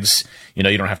legs. You know,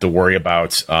 you don't have to worry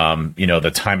about, you know,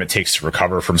 the time it takes to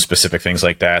recover from specific things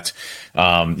like that.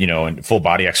 You know, and full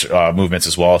body movements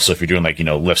as well. So if you're doing like, you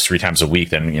know, lifts 3 times a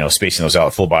week, then, you know, spacing those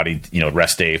out, full body, you know,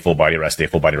 rest day, full body rest day,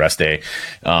 full body rest day,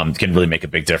 can really make a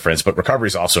big difference. But recovery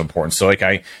is also important. So like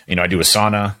I do a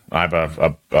sauna. I have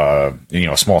a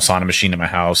small sauna machine in my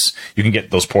house. You can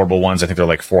get those portable ones. I think they're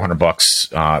like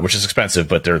 $400, which is expensive,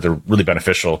 but they're really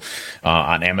beneficial.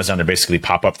 On Amazon, they're basically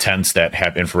pop-up tents that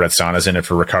have infrared saunas in it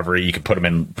for recovery. You can put them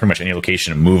in pretty much any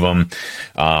location and move them.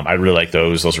 I really like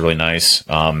those. Those are really nice.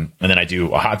 And then I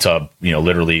do a hot tub, you know,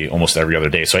 literally almost every other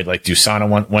day. So I'd like do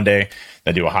sauna one day,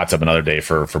 then do a hot tub another day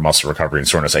for muscle recovery and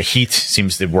soreness. Heat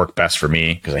seems to work best for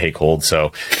me because I hate cold.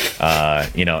 So,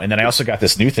 you know, and then I also got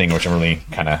this new thing, which I'm really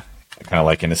kind of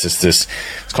liking. It's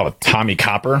called a Tommy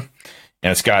Copper,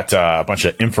 and it's got a bunch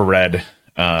of infrared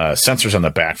sensors on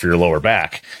the back for your lower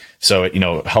back. So it, you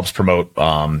know, helps promote,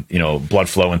 you know, blood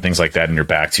flow and things like that in your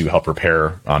back to help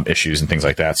repair issues and things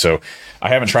like that. So I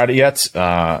haven't tried it yet,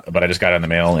 but I just got it in the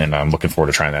mail, and I'm looking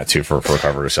forward to trying that too for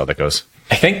recovery, see how that goes.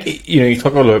 I think, you know, you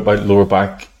talk about lower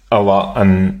back a lot,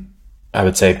 and I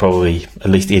would say probably at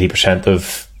least 80%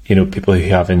 of, you know, people who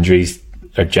have injuries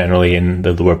are generally in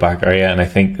the lower back area. And I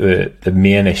think the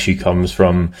main issue comes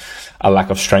from a lack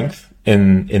of strength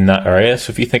in that area. So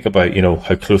if you think about, you know,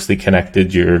 how closely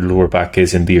connected your lower back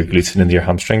is into your glutes and into your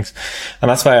hamstrings,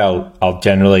 and that's why I'll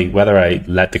generally, whether I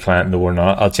let the client know or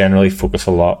not, I'll generally focus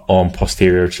a lot on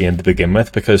posterior chain to begin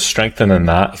with, because strengthening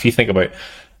that, if you think about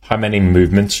how many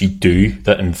movements you do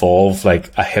that involve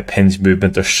like a hip hinge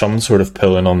movement, there's some sort of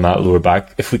pulling on that lower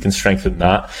back. If we can strengthen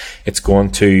that, it's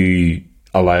going to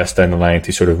allow us down the line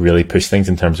to sort of really push things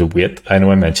in terms of weight. I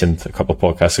know I mentioned a couple of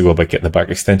podcasts ago about getting the back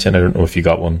extension. I don't know if you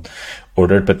got one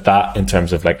ordered, but that in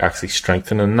terms of like actually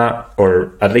strengthening that,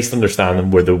 or at least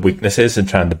understanding where the weakness is and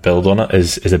trying to build on it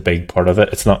is a big part of it.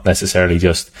 It's not necessarily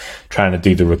just trying to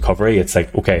do the recovery. It's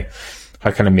like, okay,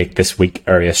 how can I make this weak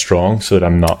area strong so that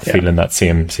I'm not feeling that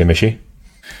same issue?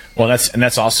 Well,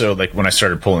 that's also like when I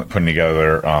started putting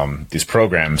together these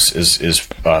programs is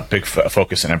a big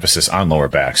focus and emphasis on lower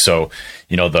back. So,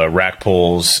 you know, the rack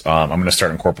pulls, I'm going to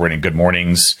start incorporating good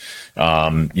mornings, you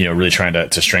know, really trying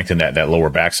to strengthen that lower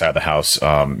back side of the house.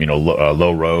 You know,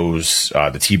 low rows,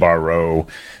 the T-bar row,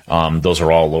 those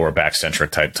are all lower back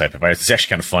centric type of advice. It's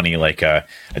actually kind of funny. Like, I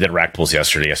did rack pulls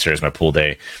yesterday. Yesterday was my pull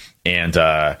day. And,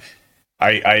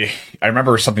 I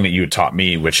remember something that you had taught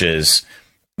me, which is,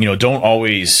 you know, don't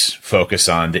always focus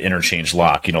on the interchange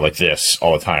lock, you know, like this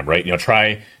all the time, right? You know,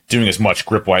 try doing as much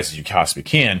grip wise as you possibly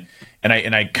can. And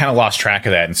I kind of lost track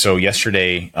of that. And so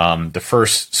yesterday,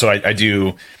 I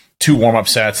do 2 warm-up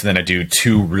sets, and then I do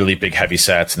 2 really big heavy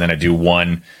sets, and then I do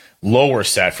 1 lower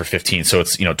set for 15. So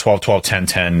it's, you know, 12, 12, 10,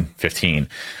 10, 15.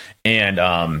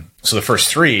 And so the first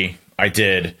 3 I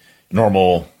did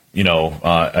normal, you know,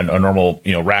 a normal,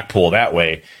 you know, rack pull that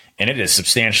way. And it is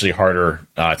substantially harder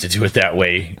to do it that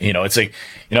way. You know, it's like,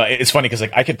 you know, it's funny because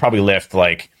like I could probably lift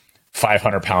like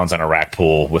 500 pounds on a rack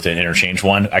pull with an interchange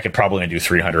one. I could probably do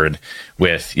 300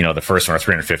 with, you know, the first one, or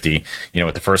 350, you know,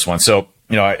 with the first one. So,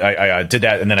 you know, I did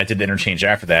that, and then I did the interchange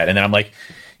after that. And then I'm like,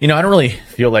 you know, I don't really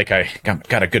feel like I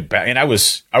got a good back. And I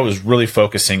was really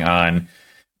focusing on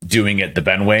doing it the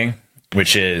Ben way,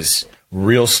 which is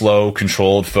real slow,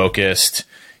 controlled, focused.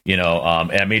 You know,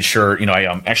 and I made sure, you know, I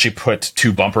actually put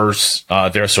 2 bumpers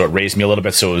there, so it raised me a little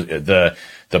bit. So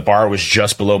the bar was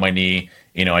just below my knee.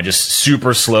 You know, I just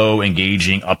super slow,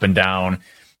 engaging up and down.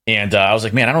 And I was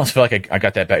like, man, I don't feel like I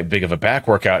got that big of a back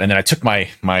workout. And then I took my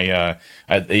I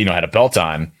had a belt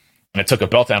on, and I took a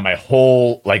belt on. My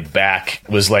whole like back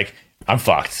was like, I'm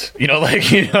fucked. You know,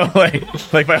 like, you know,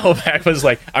 like my whole back was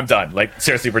like, I'm done. Like,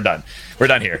 seriously, we're done. We're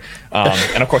done here.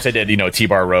 And of course I did, you know,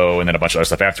 T-bar row and then a bunch of other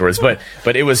stuff afterwards. But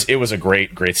it was a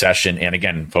great session. And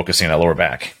again, focusing on that lower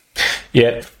back.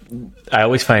 Yeah. I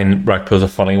always find rack pulls a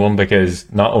funny one, because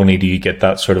not only do you get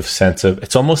that sort of sense of,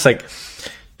 it's almost like,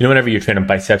 you know, whenever you're training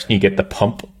biceps and you get the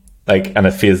pump, like, and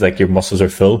it feels like your muscles are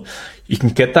full, you can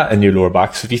get that in your lower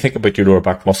back. So if you think about your lower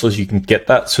back muscles, you can get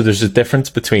that. So there's a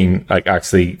difference between like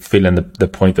actually feeling the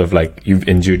point of like you've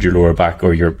injured your lower back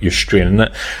or you're straining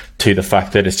it, to the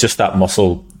fact that it's just that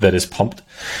muscle that is pumped.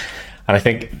 And I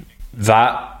think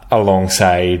that,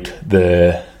 alongside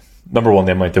the number one,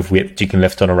 the amount of weight that you can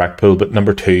lift on a rack pull, but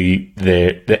number two,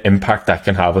 the impact that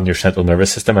can have on your central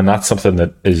nervous system. And that's something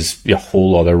that is a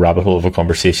whole other rabbit hole of a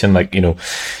conversation. Like, you know,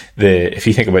 if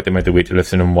you think about the amount of weight you're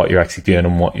lifting and what you're actually doing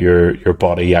and what your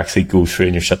body actually goes through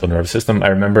in your central nervous system. I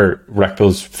remember rack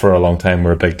pulls for a long time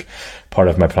were a big part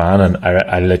of my plan, and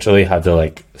I literally had to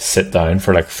like sit down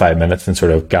for like 5 minutes and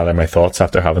sort of gather my thoughts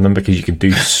after having them, because you can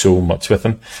do so much with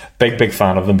them. Big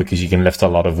fan of them because you can lift a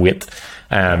lot of weight.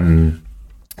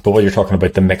 But what you're talking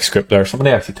about, the mixed grip there, somebody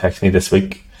actually texted me this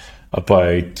week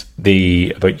about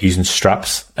using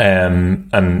straps,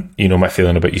 and you know my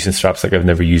feeling about using straps. Like, I've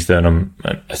never used them,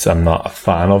 I'm not a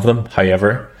fan of them.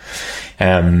 However,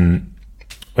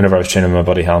 whenever I was training my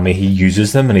buddy Helmy, he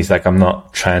uses them and he's like, I'm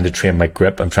not trying to train my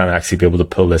grip, I'm trying to actually be able to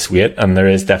pull this weight. And there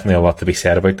is definitely a lot to be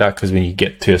said about that, because when you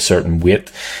get to a certain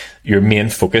weight, your main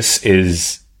focus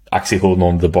is actually holding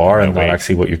on to the bar and not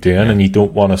actually what you're doing. And you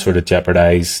don't want to sort of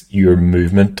jeopardize your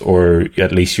movement, or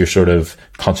at least your sort of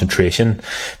concentration,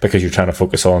 because you're trying to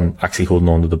focus on actually holding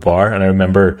on to the bar. And I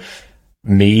remember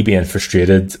me being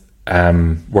frustrated,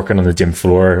 working on the gym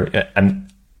floor,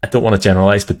 and I don't want to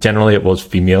generalize, but generally it was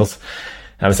females.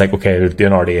 I was like, okay, they're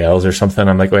doing RDLs or something.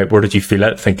 I'm like, wait, where did you feel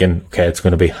it? Thinking, okay, it's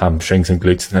going to be hamstrings and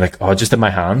glutes. And they're like, oh, just in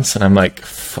my hands. And I'm like,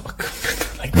 fuck.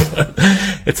 Like,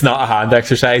 it's not a hand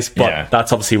exercise, but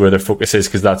that's obviously where their focus is,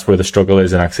 because that's where the struggle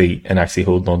is in actually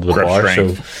holding onto the bar.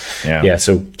 Strength. So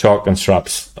so chalk and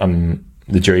straps,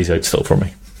 the jury's out still for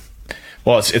me.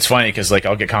 Well, it's funny because like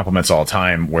I'll get compliments all the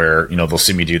time where, you know, they'll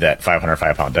see me do that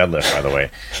 505-pound deadlift, by the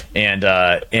way,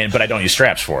 but I don't use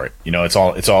straps for it. You know, it's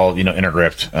all you know, inner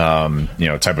gripped, you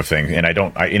know, type of thing. And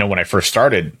you know, when I first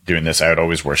started doing this, I would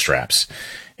always wear straps.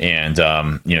 And,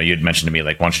 you know, you had mentioned to me,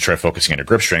 like, why don't you try focusing on your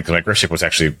grip strength? Because my grip strength was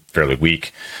actually fairly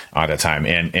weak at that time.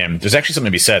 And there's actually something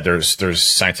to be said. There's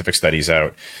scientific studies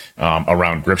out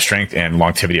around grip strength and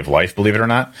longevity of life, believe it or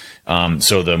not.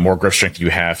 So the more grip strength you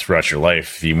have throughout your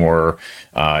life, the more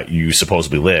you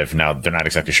supposedly live. Now, they're not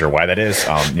exactly sure why that is.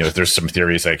 You know, there's some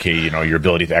theories like, hey, you know, your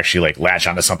ability to actually like latch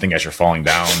onto something as you're falling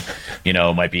down, you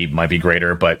know, might be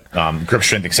greater. But grip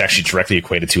strength is actually directly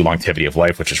equated to longevity of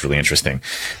life, which is really interesting.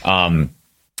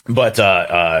 But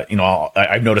you know,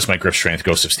 I've noticed my grip strength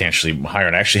go substantially higher.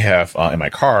 And I actually have in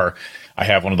my car, I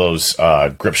have one of those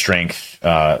grip strength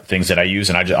things that I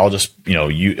use, and I'll just you know,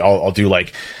 I'll do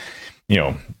like you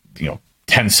know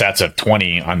 10 sets of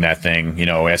 20 on that thing, you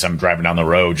know, as I'm driving down the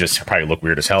road. Just probably look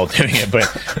weird as hell doing it,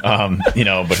 but you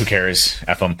know, but who cares?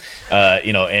 F them.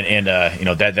 You know, and you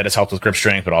know, that has helped with grip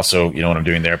strength, but also, you know, what I'm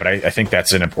doing there. But I think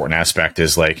that's an important aspect,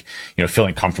 is like, you know,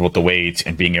 feeling comfortable with the weight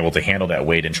and being able to handle that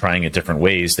weight and trying it different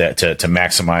ways that to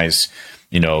maximize,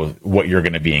 you know, what you're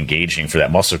going to be engaging for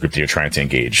that muscle group that you're trying to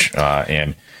engage.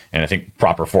 And I think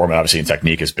proper form, obviously, and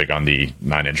technique is big on the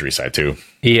non-injury side too.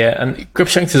 Yeah, and grip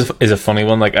strength is a funny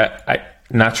one. Like I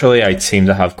naturally, I seem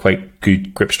to have quite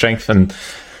good grip strength, and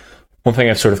one thing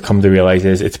I've sort of come to realize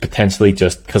is it's potentially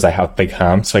just because I have big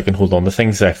hands, so I can hold on to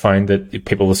things. I find that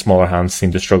people with smaller hands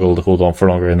seem to struggle to hold on for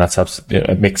longer, and that's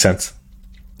it makes sense.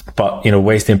 But, you know,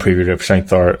 ways to improve your grip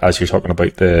strength are, as you're talking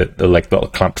about, the like little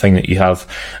clamp thing that you have,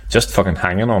 just fucking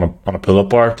hanging on a pull-up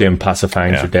bar, doing passive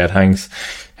hangs or dead hangs,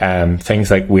 things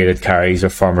like weighted carries or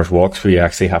farmer's walks where you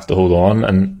actually have to hold on,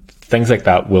 and things like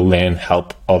that will then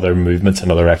help other movements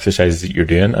and other exercises that you're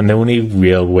doing. And the only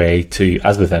real way to,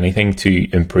 as with anything, to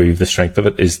improve the strength of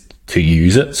it is to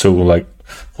use it. So like,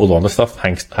 hold on to stuff,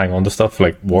 hang on to stuff,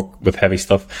 like walk with heavy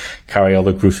stuff, carry all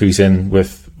the groceries in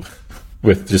with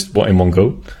just in one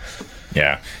go.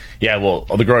 Yeah, well,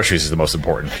 the groceries is the most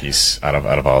important piece out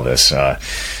of all this,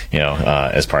 you know,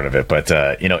 as part of it.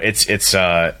 But you know, it's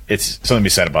something to be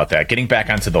said about that. Getting back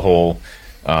onto the whole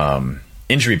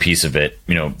injury piece of it,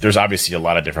 you know, there's obviously a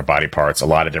lot of different body parts, a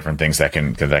lot of different things that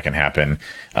can happen.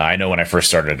 I know when I first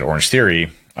started at Orange Theory,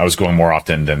 I was going more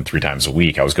often than 3 times a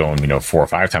week. I was going, you know, 4 or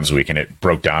 5 times a week, and it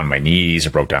broke down my knees,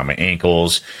 it broke down my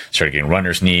ankles, started getting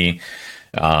runner's knee.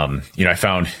 You know, I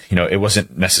found, you know, it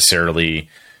wasn't necessarily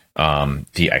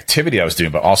the activity I was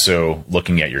doing, but also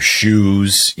looking at your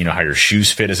shoes, you know, how your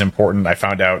shoes fit is important. I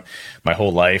found out my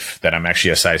whole life that I'm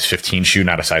actually a size 15 shoe,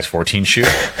 not a size 14 shoe.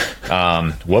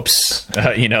 Whoops,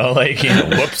 you know, like, you know,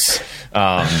 whoops.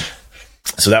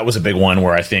 So that was a big one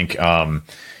where I think,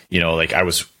 you know, like I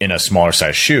was in a smaller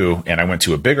size shoe and I went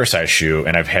to a bigger size shoe,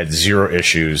 and I've had 0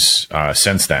 issues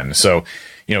since then. So,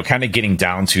 kind of getting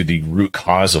down to the root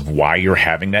cause of why you're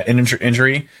having that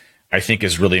injury, I think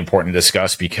is really important to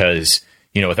discuss, because,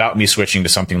 without me switching to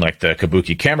something like the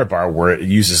Kabuki camera bar, where it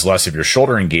uses less of your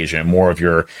shoulder engagement, more of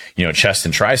your, chest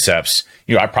and triceps,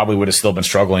 I probably would have still been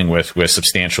struggling with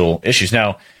substantial issues.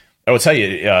 Now, I will tell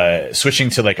you, switching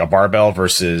to like a barbell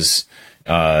versus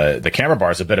the camera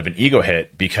bar is a bit of an ego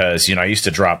hit, because, I used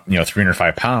to drop,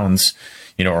 305 pounds,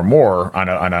 or more on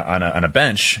a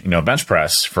bench, bench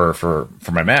press for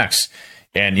my max.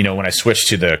 And, when I switched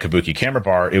to the Kabuki camera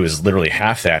bar, it was literally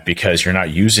half that, because you're not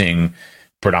using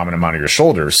predominant amount of your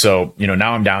shoulders. So,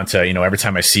 now I'm down to, every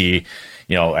time I see,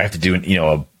 I have to do,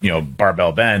 a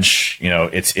barbell bench,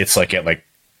 it's like at like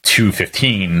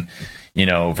 215,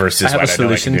 versus. I have a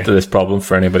solution to this problem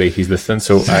for anybody who's listening.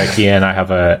 So again, I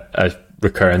have a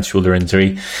recurrent shoulder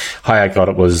injury. How I got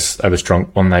it was I was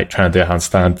drunk one night trying to do a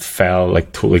handstand, fell,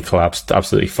 like totally collapsed,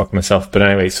 absolutely fucked myself. But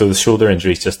anyway, so the shoulder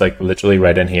injury is just like literally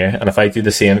right in here. And if I do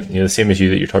the same, the same as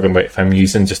you that you're talking about, if I'm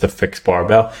using just a fixed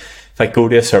barbell, if I go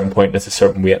to a certain point and it's a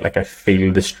certain weight, like I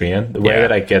feel the strain. The way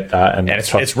that I get that, and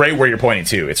it's right where you're pointing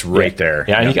to. It's right there.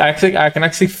 Yeah, and I can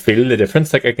actually feel the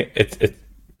difference. Like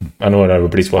I know what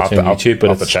everybody's watching on YouTube, but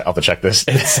I'll have to check this.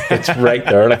 It's right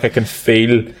there. Like I can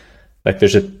feel like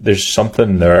there's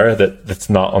something there that's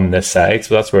not on this side,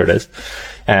 so that's where it is.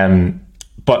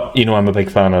 But I'm a big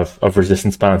fan of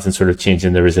resistance bands and sort of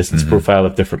changing the resistance profile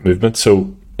of different movements.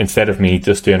 So instead of me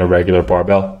just doing a regular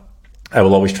barbell, I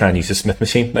will always try and use a Smith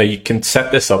machine. Now you can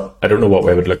set this up. I don't know what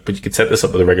way it would look, but you could set this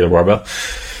up with a regular barbell.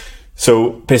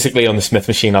 So basically on the Smith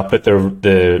machine, I'll put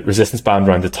the resistance band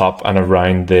around the top and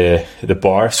around the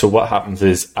bar. So what happens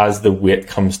is, as the weight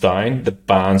comes down, the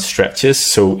band stretches,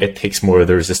 so it takes more of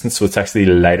the resistance. So it's actually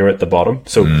lighter at the bottom.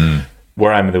 So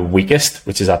where I'm the weakest,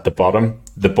 which is at the bottom,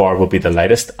 the bar will be the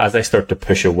lightest. As I start to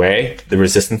push away, the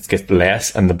resistance gets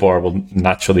less and the bar will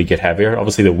naturally get heavier.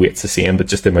 Obviously the weight's the same, but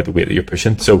just the amount of weight that you're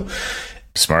pushing. So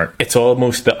smart. It's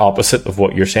almost the opposite of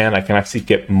what you're saying. I can actually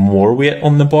get more weight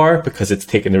on the bar because it's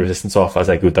taking the resistance off as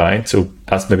I go down. So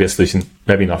that's maybe a solution,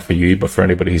 maybe not for you, but for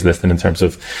anybody who's listening, in terms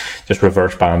of just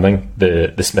reverse banding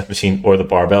the Smith machine or the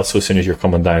barbell. So as soon as you're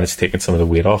coming down, it's taking some of the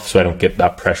weight off, so I don't get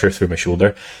that pressure through my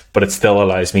shoulder. But it still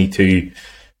allows me to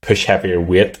push heavier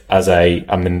weight as I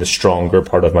am in the stronger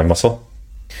part of my muscle.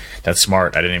 That's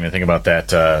smart. I didn't even think about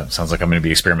that. Sounds like I'm going to be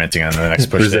experimenting on the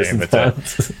next push day. But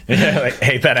like,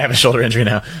 hey, Pat, I have a shoulder injury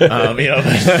now.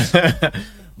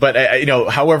 But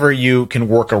however you can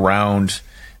work around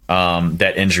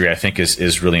that injury, I think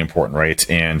is really important, right?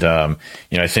 And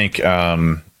I think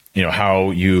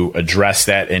how you address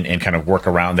that and kind of work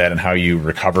around that and how you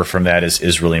recover from that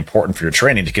is really important for your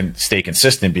training to stay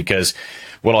consistent. Because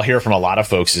what I'll hear from a lot of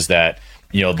folks is that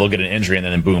they'll get an injury and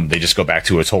then boom, they just go back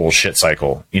to a total shit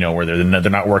cycle, where they're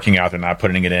not working out, they're not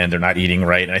putting it in, they're not eating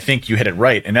right. And I think you hit it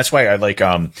right. And that's why I like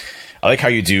how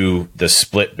you do the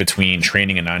split between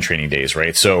training and non-training days,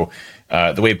 right? So,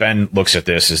 the way Ben looks at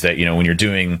this is that, when you're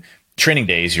doing training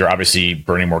days, you're obviously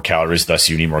burning more calories, thus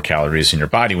you need more calories in your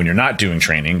body. When you're not doing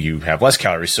training, you have less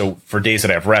calories. So for days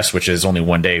that I have rest, which is only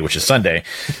one day, which is Sunday,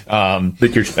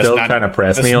 but you're still trying to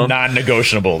press me on.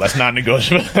 Non-negotiable. That's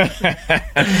non-negotiable.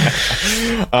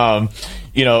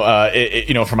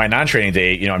 For my non-training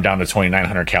day, I'm down to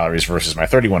 2,900 calories versus my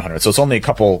 3,100. So it's only a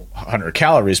couple hundred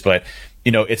calories, but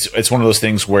it's one of those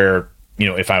things where,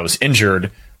 if I was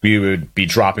injured, we would be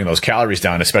dropping those calories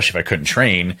down, especially if I couldn't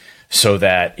train, so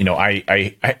that,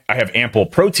 I have ample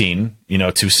protein,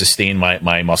 to sustain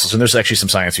my muscles. And there's actually some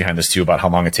science behind this too, about how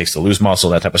long it takes to lose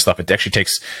muscle, that type of stuff. It actually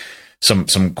takes some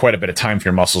quite a bit of time for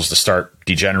your muscles to start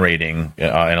degenerating in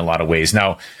a lot of ways.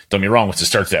 Now, don't get me wrong, once it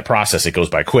starts that process, it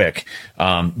goes by quick.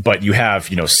 But you have,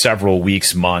 several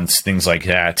weeks, months, things like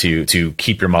that to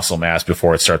keep your muscle mass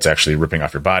before it starts actually ripping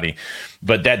off your body.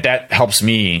 But that helps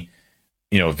me,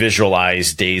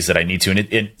 visualize days that I need to.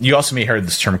 And you also may have heard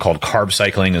this term called carb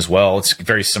cycling as well. It's a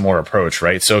very similar approach,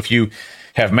 right? So if you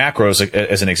have macros,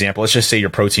 as an example, let's just say your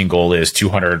protein goal is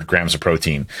 200 grams of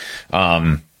protein.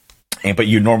 But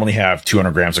you normally have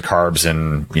 200 grams of carbs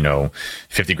and,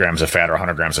 50 grams of fat or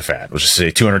 100 grams of fat. Let's just say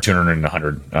 200, 200, and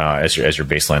 100 as your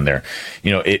baseline there.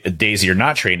 Days that you're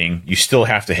not training, you still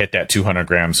have to hit that 200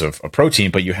 grams of protein,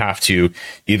 but you have to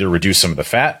either reduce some of the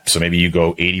fat. So maybe you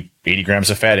go 80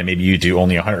 grams of fat, and maybe you do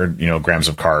only 100 grams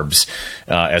of carbs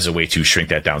as a way to shrink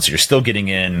that down. So you're still getting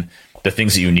in the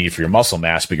things that you need for your muscle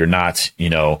mass, but you're not,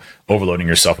 overloading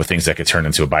yourself with things that could turn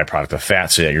into a byproduct of fat,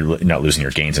 so that you're not losing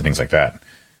your gains and things like that.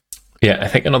 Yeah, I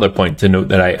think another point to note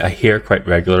that I hear quite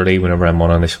regularly whenever I'm on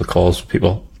initial calls with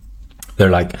people, they're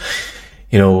like,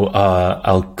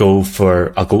 I'll go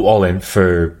all in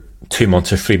for 2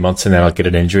 months or 3 months, and then I'll get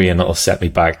an injury and it'll set me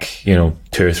back, 2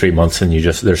 or 3 months, and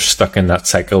they're stuck in that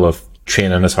cycle of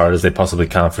training as hard as they possibly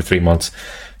can for 3 months,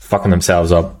 fucking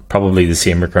themselves up, probably the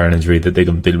same recurrent injury that they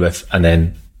don't deal with, and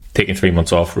then taking 3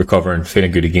 months off, recovering,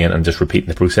 feeling good again, and just repeating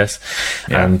the process.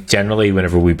 Yeah. And generally,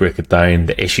 whenever we break it down,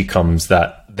 the issue comes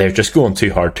that they're just going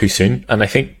too hard too soon. And I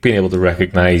think being able to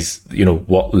recognize,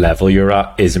 what level you're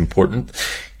at is important.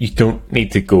 You don't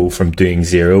need to go from doing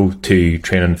 0 to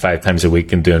training 5 times a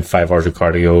week and doing 5 hours of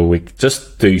cardio a week.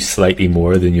 Just do slightly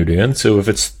more than you're doing. So if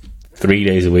it's 3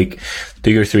 days a week, do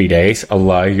your 3 days,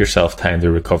 allow yourself time to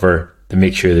recover, to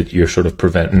make sure that you're sort of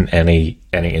preventing any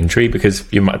injury,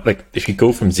 because you might, if you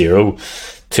go from 0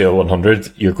 to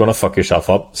 100, you're going to fuck yourself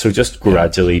up. So just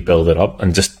gradually build it up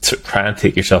and just try and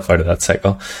take yourself out of that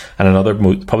cycle. And another,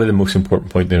 probably the most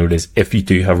important point to note is, if you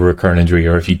do have a recurrent injury,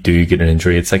 or if you do get an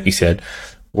injury, it's like you said,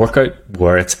 work out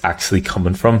where it's actually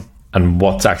coming from and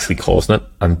what's actually causing it,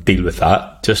 and deal with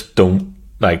that. Just don't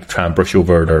try and brush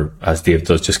over it, or as Dave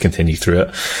does, just continue through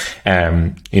it.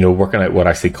 Working out what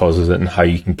actually causes it and how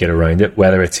you can get around it,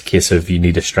 whether it's a case of you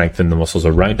need to strengthen the muscles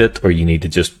around it, or you need to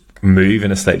just move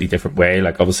in a slightly different way.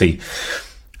 Obviously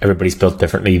everybody's built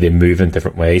differently, they move in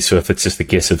different ways. So if it's just a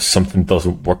case of something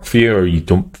doesn't work for you, or it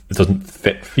doesn't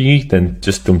fit for you, then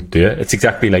just don't do it. It's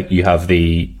exactly like you have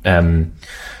the, I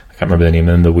can't remember the name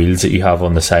of them, the wheels that you have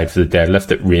on the side for the deadlift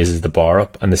that raises the bar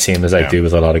up, and the same as I do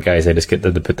with a lot of guys, I just get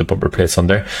to put the bumper plates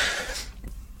under.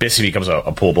 Basically becomes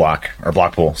a pull block, or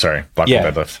block pull, pull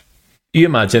deadlift. You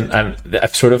imagine, and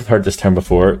I've sort of heard this term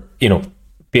before,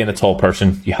 being a tall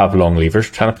person, you have long levers.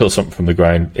 Trying to pull something from the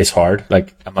ground is hard.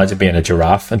 Imagine being a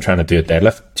giraffe and trying to do a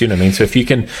deadlift. Do you know what I mean? So if you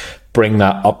can bring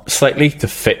that up slightly to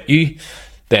fit you,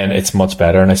 then it's much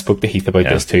better. And I spoke to Heath about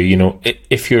this too.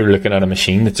 If you're looking at a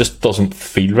machine that just doesn't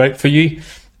feel right for you,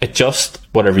 adjust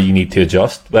whatever you need to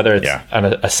adjust, whether it's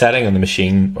a setting on the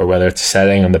machine, or whether it's a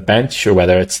setting on the bench, or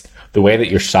whether it's the way that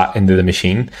you're sat into the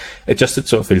machine. Adjust it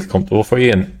so it feels comfortable for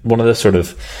you. And one of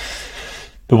the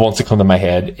ones that come to my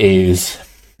head is,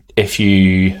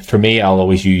 for me, I'll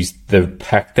always use the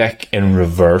pec deck in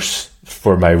reverse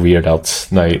for my rear delts.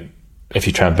 Now, if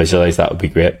you try and visualize that, would be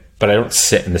great. But I don't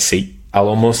sit in the seat. I'll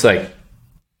almost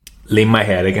lean my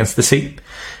head against the seat.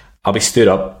 I'll be stood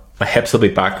up, my hips will be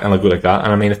back, and I'll go like that.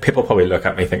 And I mean, if people probably look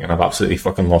at me thinking I've absolutely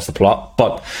fucking lost the plot,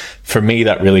 but for me,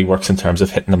 that really works in terms of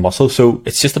hitting the muscle. So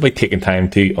it's just about taking time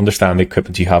to understand the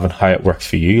equipment you have and how it works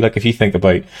for you. If you think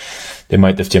about the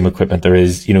amount of gym equipment there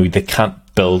is, they can't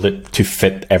build it to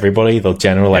fit everybody. They'll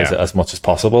generalize it as much as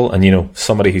possible. And,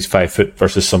 somebody who's 5 foot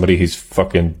versus somebody who's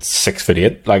fucking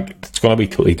 6'8", it's going to be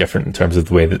totally different in terms of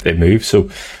the way that they move. So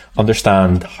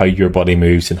understand how your body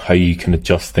moves and how you can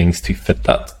adjust things to fit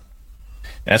that.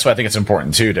 And that's why I think it's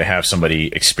important too to have somebody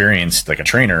experienced, like a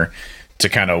trainer, to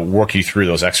kind of work you through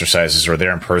those exercises, or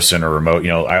they're in person or remote.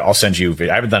 I'll send you,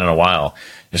 I haven't done it in a while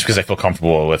just because I feel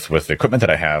comfortable with the equipment that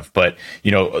I have. But,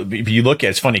 if you look at,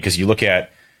 it's funny because you look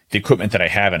at the equipment that I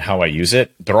have and how I use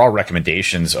it, they're all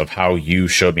recommendations of how you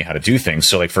showed me how to do things.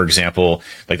 So for example,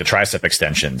 the tricep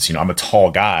extensions, I'm a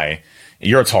tall guy,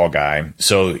 you're a tall guy.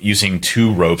 So using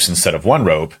 2 ropes instead of 1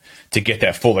 rope to get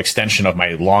that full extension of my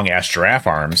long ass giraffe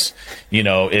arms,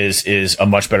 is a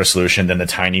much better solution than the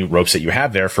tiny ropes that you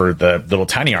have there for the little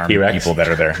tiny arm T-Rex people that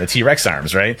are there, the T-Rex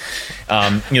arms, right?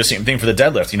 Same thing for the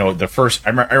deadlift.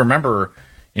 I remember,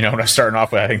 when I was starting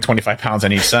off with, I think 25 pounds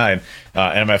on each side,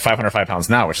 and I'm at 505 pounds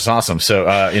now, which is awesome. So,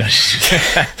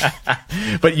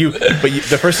 but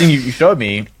the first thing you showed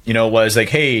me, was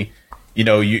hey,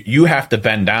 you have to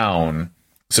bend down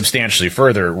substantially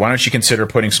further. Why don't you consider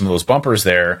putting some of those bumpers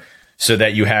there so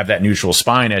that you have that neutral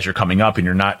spine as you're coming up, and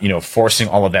you're not, forcing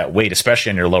all of that weight,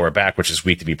 especially on your lower back, which is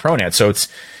weak to be prone at. So it's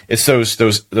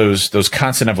those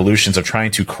constant evolutions of trying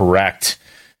to correct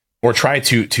or try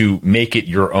to make it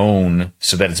your own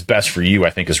so that it's best for you,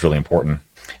 I think is really important.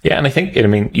 Yeah, and I think,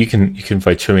 you can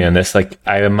vouch for me on this. I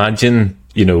imagine,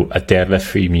 a deadlift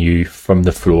from you from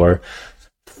the floor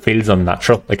feels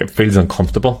unnatural. It feels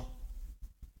uncomfortable.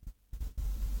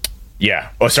 Yeah.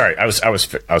 Oh, sorry. I was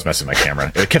messing with my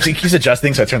camera. It keeps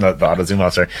adjusting, so I turned the auto zoom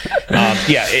off. Sorry.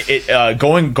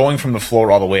 Going from the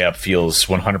floor all the way up feels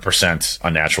 100%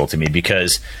 unnatural to me,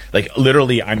 because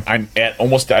literally I'm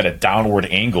almost at a downward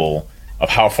angle of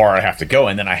how far I have to go,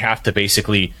 and then I have to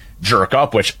basically jerk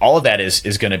up, which all of that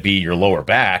is going to be your lower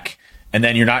back. And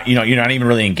then you're not even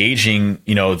really engaging,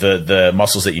 the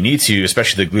muscles that you need to,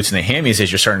 especially the glutes and the hammies,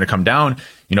 as you're starting to come down,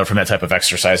 from that type of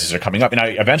exercises are coming up. And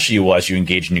eventually you will, as you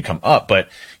engage and you come up, but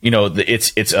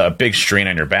it's a big strain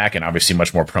on your back, and obviously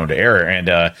much more prone to error.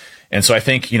 And so I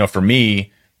think, for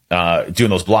me, doing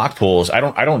those block pulls, I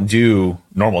don't do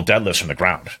normal deadlifts from the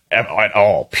ground at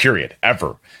all, period,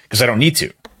 ever, because I don't need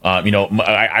to.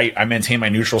 I maintain my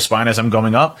neutral spine as I'm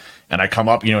going up, and I come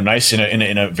up, nice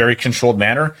in a very controlled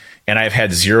manner. And I've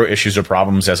had zero issues or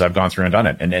problems as I've gone through and done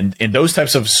it. And those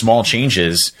types of small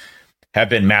changes have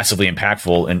been massively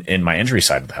impactful in my injury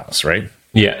side of the house, right?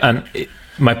 Yeah, and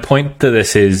my point to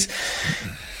this is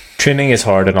training is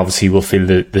hard, and obviously you will feel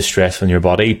the stress on your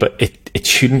body, but it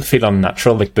shouldn't feel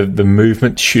unnatural. Like the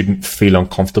movement shouldn't feel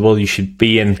uncomfortable. You should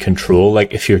be in control.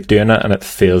 Like if you're doing it and it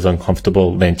feels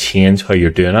uncomfortable, then change how you're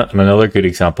doing it. And another good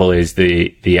example is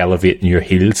the elevating your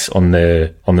heels on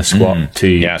the squat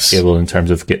to be able, in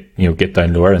terms of get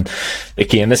down lower. And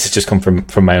again, this has just come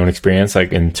from my own experience,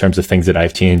 like in terms of things that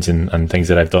I've changed and things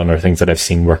that I've done or things that I've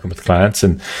seen working with clients.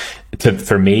 And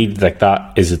for me, like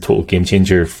that is a total game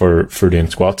changer for doing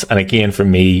squats. And again, for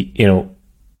me,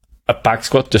 a back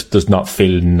squat just does not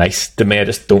feel nice to me. I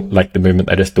just don't like the movement.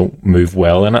 I just don't move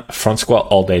well in it. A front squat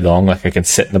all day long, like I can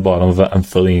sit in the bottom of it. I'm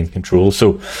fully in control.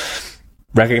 So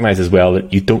recognize as well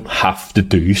that you don't have to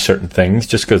do certain things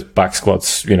just because back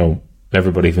squats,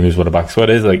 everybody knows what a back squat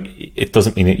is. Like, it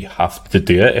doesn't mean that you have to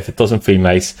do it. If it doesn't feel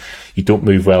nice, you don't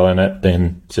move well in it,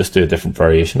 then just do a different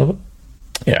variation of it.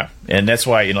 Yeah. And that's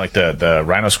why, like the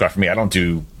Rhino squat for me, I don't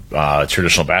do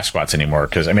traditional back squats anymore,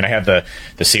 because I have the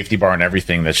safety bar and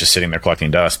everything that's just sitting there collecting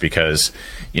dust, because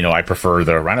I prefer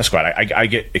the Rhino squat. I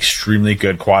get extremely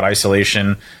good quad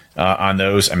isolation on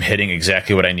those. I'm hitting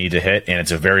exactly what I need to hit, and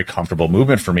it's a very comfortable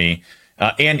movement for me.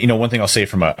 And one thing I'll say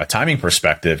from a timing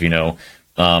perspective,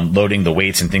 loading the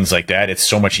weights and things like that, it's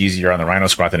so much easier on the Rhino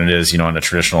squat than it is on the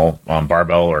traditional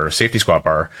barbell or safety squat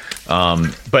bar.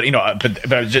 But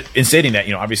in stating that,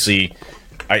 obviously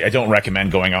I don't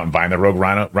recommend going out and buying the Rogue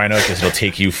Rhino because it'll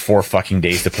take you 4 fucking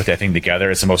days to put that thing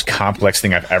together. It's the most complex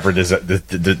thing I've ever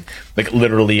done. Like,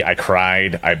 literally, I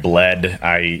cried, I bled,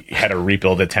 I had to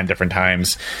rebuild it 10 different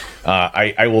times.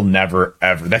 I will never,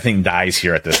 ever, that thing dies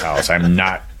here at this house. I'm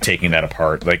not taking that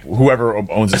apart. Like, whoever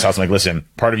owns this house, I'm like, listen,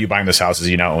 part of you buying this house is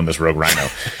you now own this Rogue Rhino.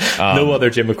 No other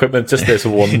gym equipment, just this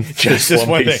one. Just this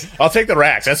one thing. I'll take the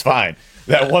racks, that's fine.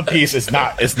 That one piece is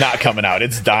not coming out.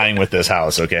 It's dying with this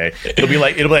house. Okay, it'll be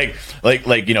like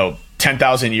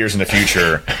 10,000 years in the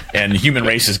future, and the human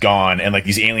race is gone, and like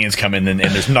these aliens come in, and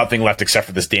there's nothing left except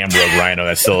for this damn Rogue Rhino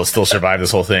that still survived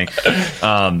this whole thing.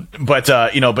 But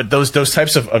those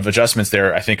types of adjustments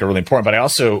there, I think, are really important. But I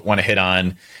also want to hit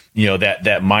on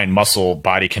that mind muscle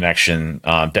body connection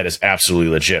that is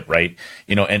absolutely legit, right?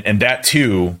 And that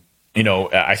too.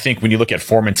 I think when you look at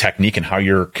form and technique and how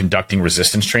you're conducting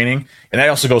resistance training, and that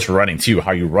also goes for running too,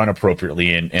 how you run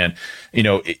appropriately, and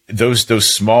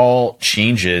those small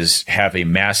changes have a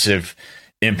massive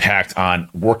impact on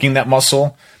working that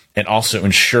muscle and also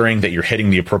ensuring that you're hitting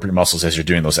the appropriate muscles as you're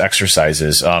doing those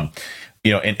exercises. And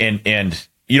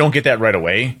you don't get that right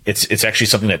away. It's actually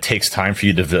something that takes time for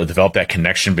you to develop that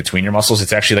connection between your muscles.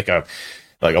 It's actually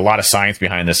like a lot of science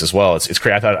behind this as well. It's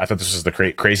crazy. I thought this was the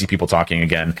crazy people talking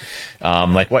again.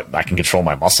 Like, what? I can control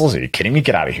my muscles? Are you kidding me?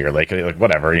 Get out of here! Like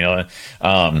whatever,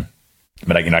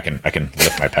 But I can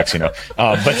lift my pecs,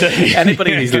 But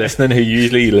anybody who's listening, who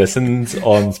usually listens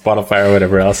on Spotify or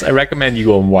whatever else, I recommend you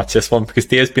go and watch this one, because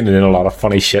Dave's been doing a lot of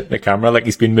funny shit in the camera. Like,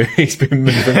 he's been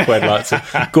moving quite a lot. So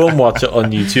go and watch it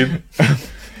on YouTube.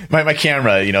 My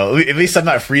camera, at least I'm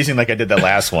not freezing like I did that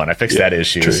last one. I fixed that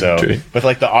issue. True. But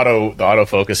like the auto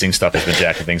focusing stuff has been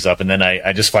jacking things up, and then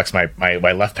I just flex my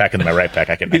left pec into my right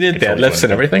pec. You did deadlifts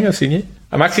and everything. I've seen you.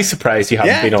 I'm actually surprised you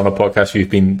haven't been on a podcast where you've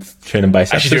been training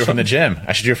biceps. I should do it from the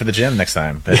gym. Next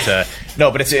time. But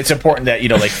no, but it's important that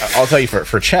like I'll tell you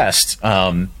for chest.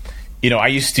 I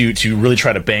used to really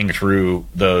try to bang through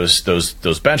those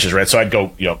benches, right? So I'd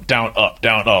go down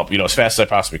up as fast as I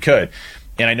possibly could.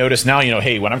 And I notice now,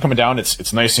 hey, when I'm coming down,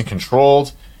 it's nice and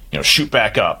controlled, shoot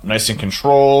back up, nice and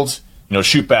controlled,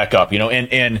 shoot back up,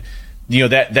 and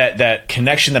that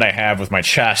connection that I have with my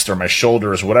chest or my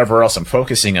shoulders, whatever else I'm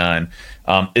focusing on,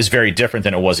 is very different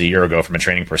than it was a year ago from a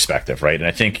training perspective, right? And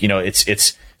I think,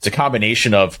 it's a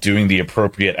combination of doing the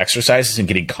appropriate exercises and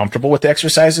getting comfortable with the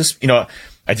exercises.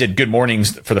 I did good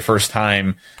mornings for the first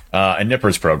time, a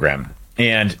Nippers program,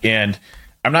 and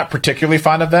I'm not particularly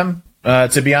fond of them.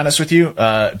 To be honest with you,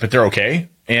 but they're okay.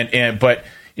 But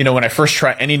when I first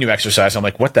try any new exercise, I'm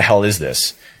like, what the hell is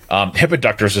this? Hip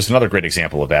abductors is another great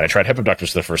example of that. I tried hip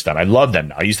abductors for the first time. I love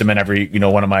them. I use them in every,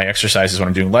 one of my exercises when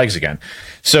I'm doing legs again.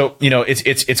 So,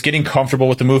 it's getting comfortable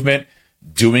with the movement,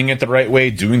 doing it the right way,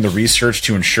 doing the research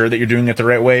to ensure that you're doing it the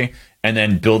right way, and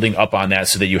then building up on that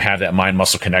so that you have that mind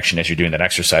muscle connection as you're doing that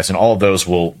exercise. And all of those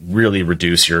will really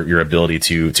reduce your ability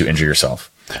to injure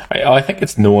yourself. I think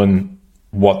it's knowing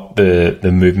what the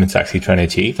movement's actually trying to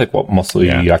achieve. Like, what muscle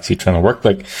are you actually trying to work?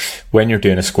 Like, when you're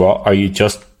doing a squat, are you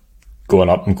just going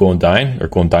up and going down, or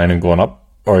going down and going up?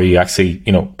 Or are you actually,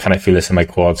 you know, can I feel this in my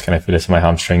quads? Can I feel this in my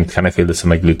hamstrings? Can I feel this in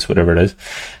my glutes? Whatever it is.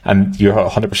 And you're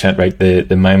 100% right.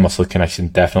 The mind muscle connection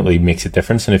definitely makes a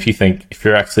difference. And if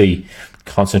you're actually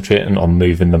concentrating on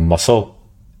moving the muscle,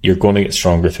 you're going to get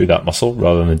stronger through that muscle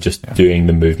rather than just doing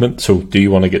the movement. So do you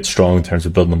want to get strong in terms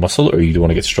of building the muscle, or you do want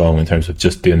to get strong in terms of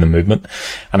just doing the movement?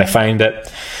 And I find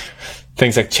that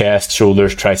things like chest,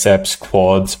 shoulders, triceps,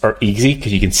 quads are easy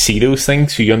because you can see those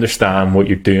things. So you understand what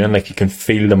you're doing. Like, you can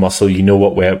feel the muscle, you know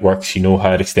what way it works, you know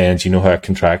how it extends, you know how it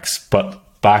contracts. But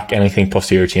back, anything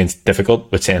posterior chain is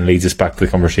difficult, which then leads us back to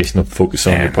the conversation of focus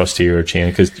on your posterior chain,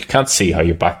 because you can't see how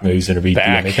your back moves whenever you do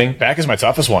anything. Back is my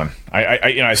toughest one.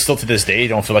 I still to this day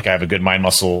don't feel like I have a good mind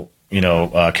muscle,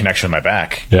 connection with my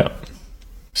back. Yeah.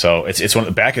 So it's one of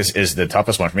the back is the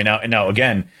toughest one for me. Now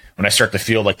again, when I start to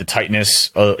feel like the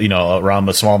tightness, around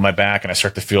the small of my back, and I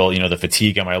start to feel, the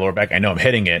fatigue on my lower back, I know I'm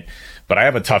hitting it, but I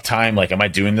have a tough time. Like, am I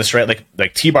doing this right?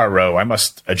 Like T-bar row, I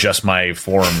must adjust my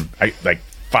form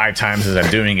 5 times as I'm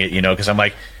doing it, because I'm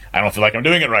like, I don't feel like I'm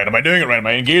doing it right. Am I doing it right? Am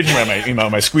I engaging right?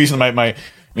 Am I squeezing my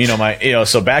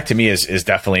so back to me is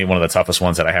definitely one of the toughest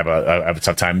ones that I have a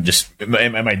tough time. Just,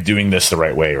 am I doing this the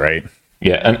right way? Right.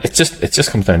 Yeah, and it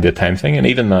just comes down to a time thing. And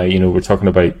even now, we're talking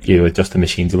about, just the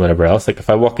machines and whatever else. Like,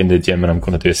 if I walk into the gym and I'm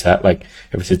going to do a set, like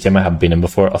if it's a gym I haven't been in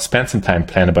before, I'll spend some time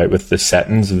playing about with the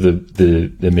settings of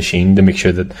the machine to make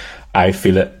sure that I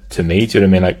feel it to me. Do you know what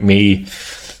I mean? Like, me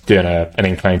doing an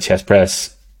incline chest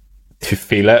press, to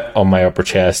feel it on my upper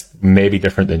chest may be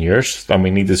different than yours. And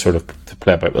we need to sort of to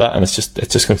play about with that. And it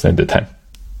just comes down to time.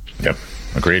 Yep.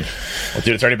 Agreed. Well,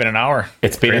 dude, it's already been an hour.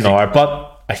 It's been an hour,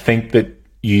 but I think that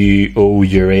you owe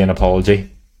Yuri an apology.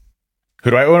 Who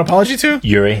do I owe an apology to?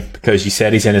 Yuri, because you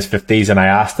said he's in his 50s, and I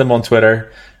asked him on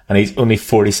Twitter, and he's only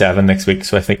 47 next week,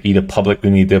 so I think you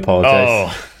publicly need to apologize.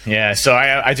 Oh, yeah, so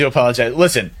I do apologize.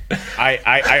 Listen,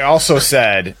 I also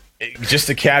said, just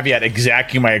to caveat,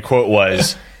 exactly my quote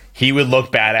was, he would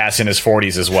look badass in his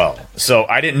 40s as well. So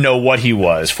I didn't know what he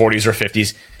was, 40s or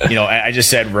 50s. I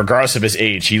just said, regardless of his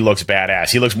age, he looks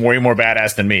badass. He looks way more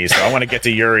badass than me, so I want to get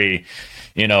to Yuri.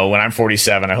 When I'm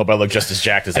 47, I hope I look just as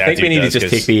jacked as that dude does. I think we need to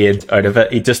just take the age out of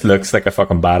it. He just looks like a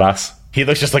fucking badass. He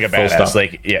looks just like a badass.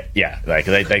 Like, yeah. Like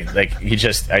he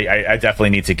just, I definitely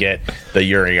need to get the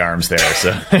Yuri arms there.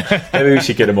 So maybe we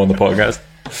should get him on the podcast.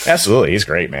 Absolutely. He's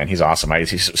great, man. He's awesome.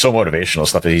 He's so motivational,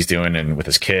 stuff that he's doing, and with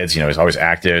his kids, he's always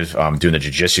active, doing the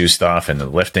jiu-jitsu stuff and the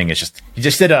lifting. He just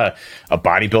did a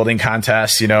bodybuilding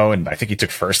contest, and I think he took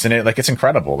first in it. Like, it's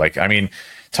incredible. Like, I mean,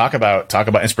 talk about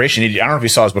inspiration. I don't know if you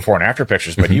saw his before and after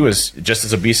pictures, but he was just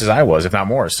as obese as I was, if not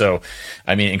more. So,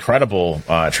 I mean, incredible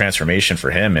transformation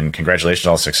for him, and congratulations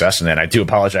on all the success. And then I do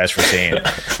apologize for saying,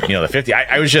 the 50.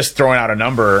 I was just throwing out a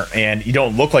number, and you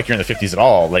don't look like you're in the 50s at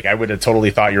all. Like, I would have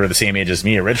totally thought you were the same age as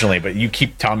me originally, but you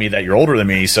keep telling me that you're older than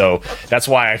me. So that's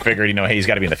why I figured, hey, he's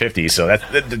got to be in the 50s. So that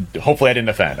hopefully I didn't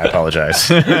offend. I apologize.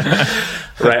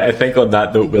 Right. I think on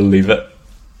that note, we'll leave it.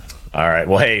 All right.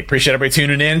 Well, hey, appreciate everybody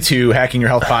tuning in to Hacking Your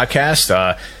Health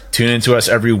podcast. Tune into us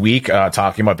every week,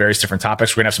 talking about various different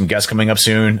topics. We're going to have some guests coming up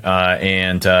soon.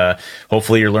 And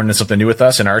hopefully you're learning something new with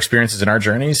us and our experiences and our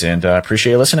journeys. And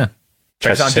appreciate you listening.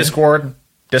 Check us on Discord,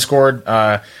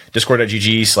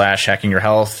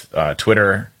 discord.gg/hackingyourhealth,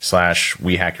 Twitter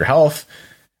 /WeHackYourHealth,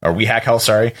 or WeHackHealth,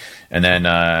 sorry. And then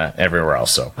everywhere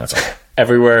else. So that's all.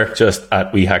 Everywhere, just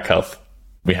at WeHackHealth.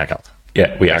 WeHackHealth.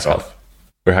 Yeah, WeHackHealth.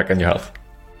 We're hacking your health.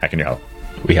 Hacking your health.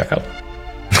 We hack health.